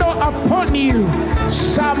kindle upon you.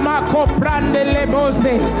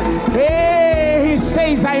 Hey, he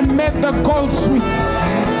says, I made the goldsmith.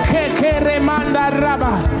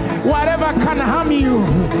 Whatever can harm you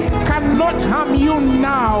cannot harm you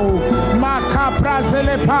now.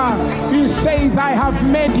 He says, I have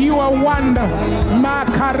made you a wonder.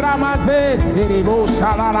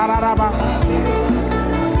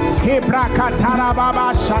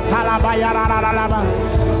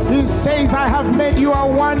 He says, I have made you a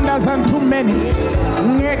wonders unto many.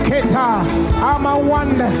 I'm a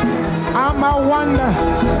wonder. I'm a wonder.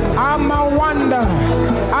 I'm a wonder.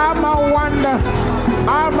 I'm a wonder.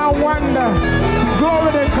 I'm a wonder.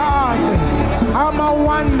 Glory to God. I'm a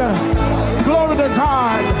wonder. Glory to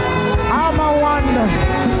God. I'm a wonder.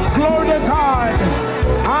 Glory to God.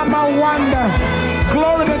 I'm a wonder.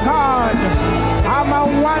 Glory to God. I'm a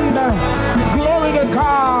wonder. Glory to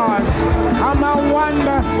God. I'm a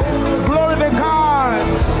wonder. Glory to God.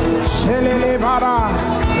 Shelele bara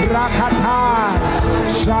rakata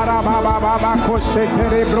shara baba baba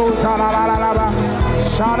koshetere broza la la la la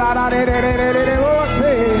shara re re re re re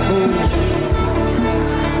ose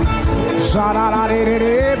shara re re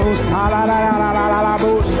re bo sala la la la la la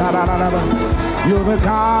bo shara la la. You're the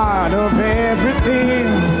God of everything.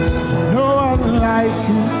 No one like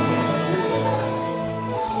you.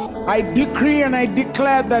 I decree and I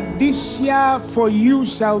declare that this year for you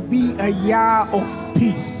shall be a year of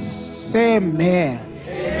peace. Say amen.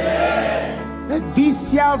 That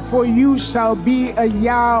this year for you shall be a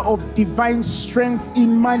year of divine strength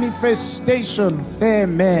in manifestations.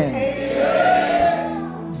 Amen.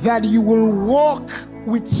 That you will walk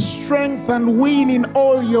with strength and win in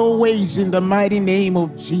all your ways in the mighty name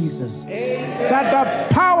of Jesus. That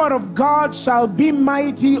the power of God shall be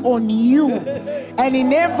mighty on you, and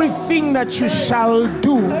in everything that you shall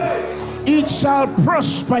do, it shall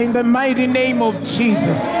prosper in the mighty name of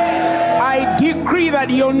Jesus. I decree that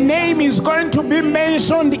your name is going to be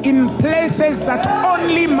mentioned in places that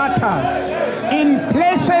only matter, in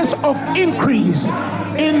places of increase,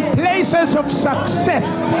 in places of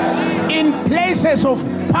success, in places of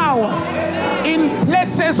power, in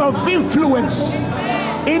places of influence,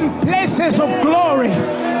 in places of glory,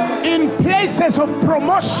 in places of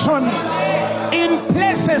promotion, in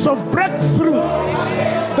places of breakthrough.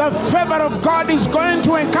 The favor of God is going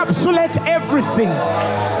to encapsulate everything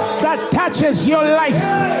that touches your life.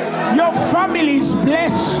 Your family is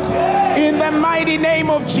blessed in the mighty name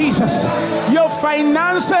of Jesus. Your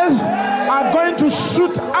finances are going to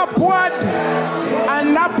shoot upward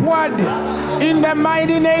and upward in the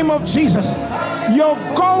mighty name of Jesus. Your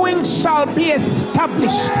going shall be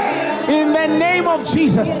established in the name of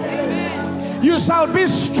Jesus. You shall be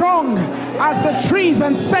strong as the trees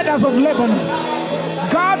and cedars of Lebanon.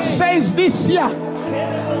 God says this year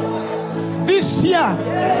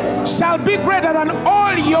shall be greater than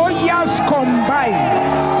all your years combined.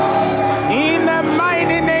 In the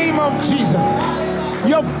mighty name of Jesus,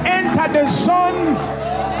 you've entered the zone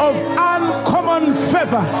of uncommon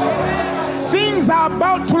favor. Things are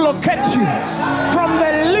about to locate you from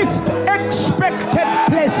the least expected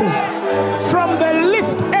places, from the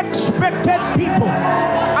least expected people,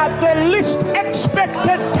 at the least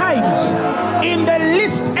expected times, in the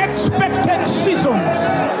least expected seasons,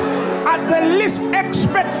 at the least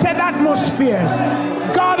expected atmospheres.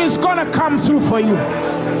 God is going to come through for you.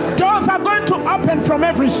 Doors are going to open from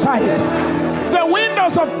every side. The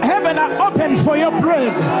windows of heaven are open for your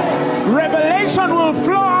bread. Revelation will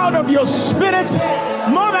flow out of your spirit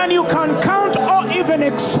more than you can count or even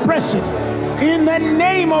express it. In the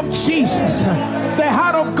name of Jesus, the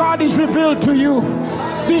heart of God is revealed to you.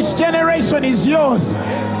 This generation is yours.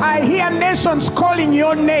 I hear nations calling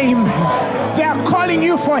your name. They are calling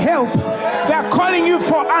you for help. They are calling you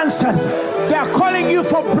for answers. They are calling you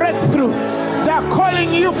for breakthrough. They are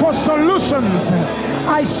calling you for solutions.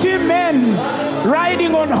 I see men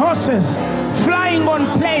riding on horses, flying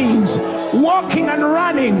on planes, walking and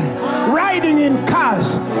running, riding in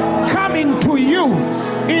cars, coming to you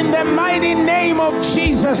in the mighty name of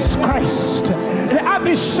Jesus Christ. The earth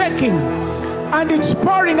is shaking and it's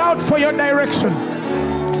pouring out for your direction.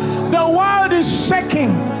 The world is shaking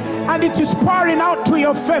and it is pouring out to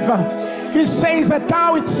your favor. He says that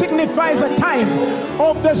now it signifies a time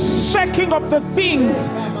of the shaking of the things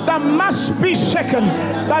that must be shaken,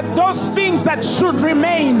 that those things that should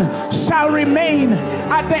remain shall remain.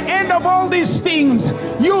 At the end of all these things,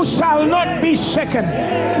 you shall not be shaken.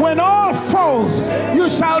 When all falls, you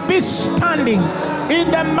shall be standing in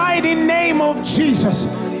the mighty name of Jesus.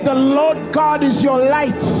 The Lord God is your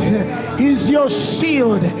light. He's your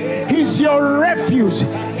shield. He's your refuge.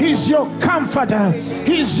 He's your comforter.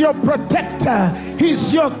 He's your protector.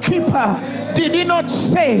 He's your keeper. Did he not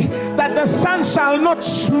say that the sun shall not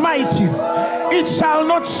smite you? It shall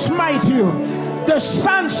not smite you. The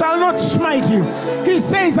sun shall not smite you. He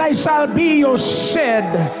says, I shall be your shed.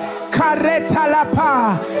 Kareta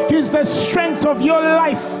lapa. He's the strength of your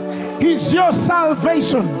life. He's your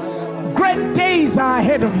salvation. Great days are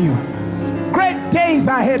ahead of you. Great days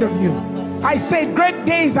are ahead of you. I say great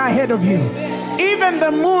days are ahead of you. Even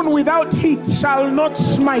the moon without heat shall not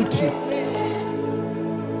smite you.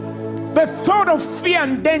 The thought of fear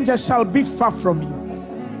and danger shall be far from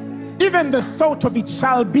you. Even the thought of it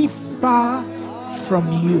shall be far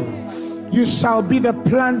from you. You shall be the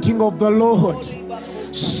planting of the Lord,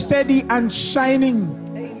 steady and shining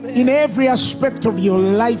in every aspect of your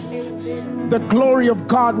life. The glory of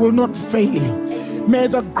God will not fail you. May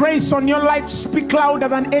the grace on your life speak louder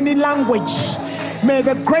than any language. May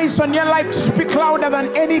the grace on your life speak louder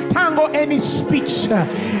than any tongue or any speech.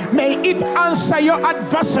 May it answer your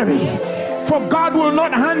adversary, for God will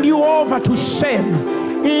not hand you over to shame.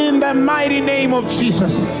 In the mighty name of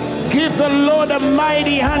Jesus, give the Lord a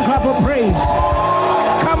mighty hand clap of praise.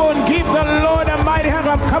 Come on, give the Lord a mighty hand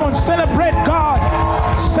clap. Come on, celebrate God.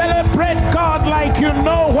 Celebrate God like you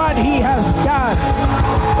know what he has done.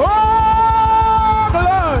 Oh,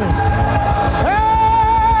 glory.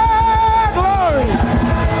 Hey, glory.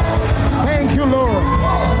 Thank you, Lord.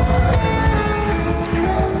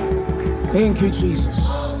 Thank you, Jesus.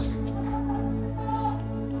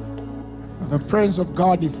 The presence of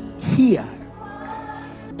God is here.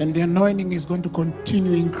 And the anointing is going to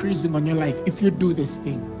continue increasing on your life if you do these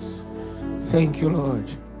things. Thank you,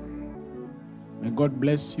 Lord. May God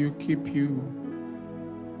bless you, keep you,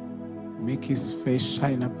 make his face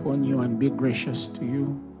shine upon you and be gracious to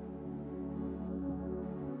you.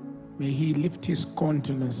 May he lift his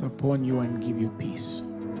countenance upon you and give you peace.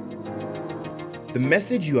 The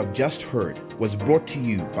message you have just heard was brought to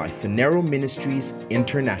you by Phaneroo Ministries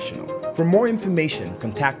International. For more information,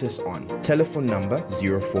 contact us on telephone number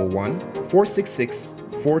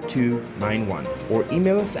 041-466-4291 or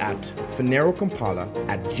email us at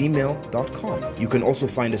phanerokampala@gmail.com. You can also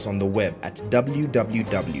find us on the web at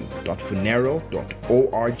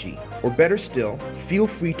www.phaneroo.org. Or better still, feel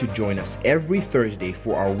free to join us every Thursday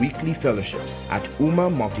for our weekly fellowships at Uma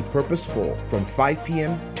Multipurpose Hall from 5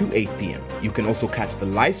 p.m. to 8 p.m. You can also catch the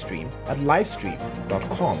live stream at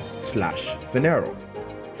livestream.com/Phaneroo.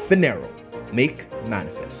 Phaneroo, make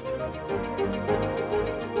manifest.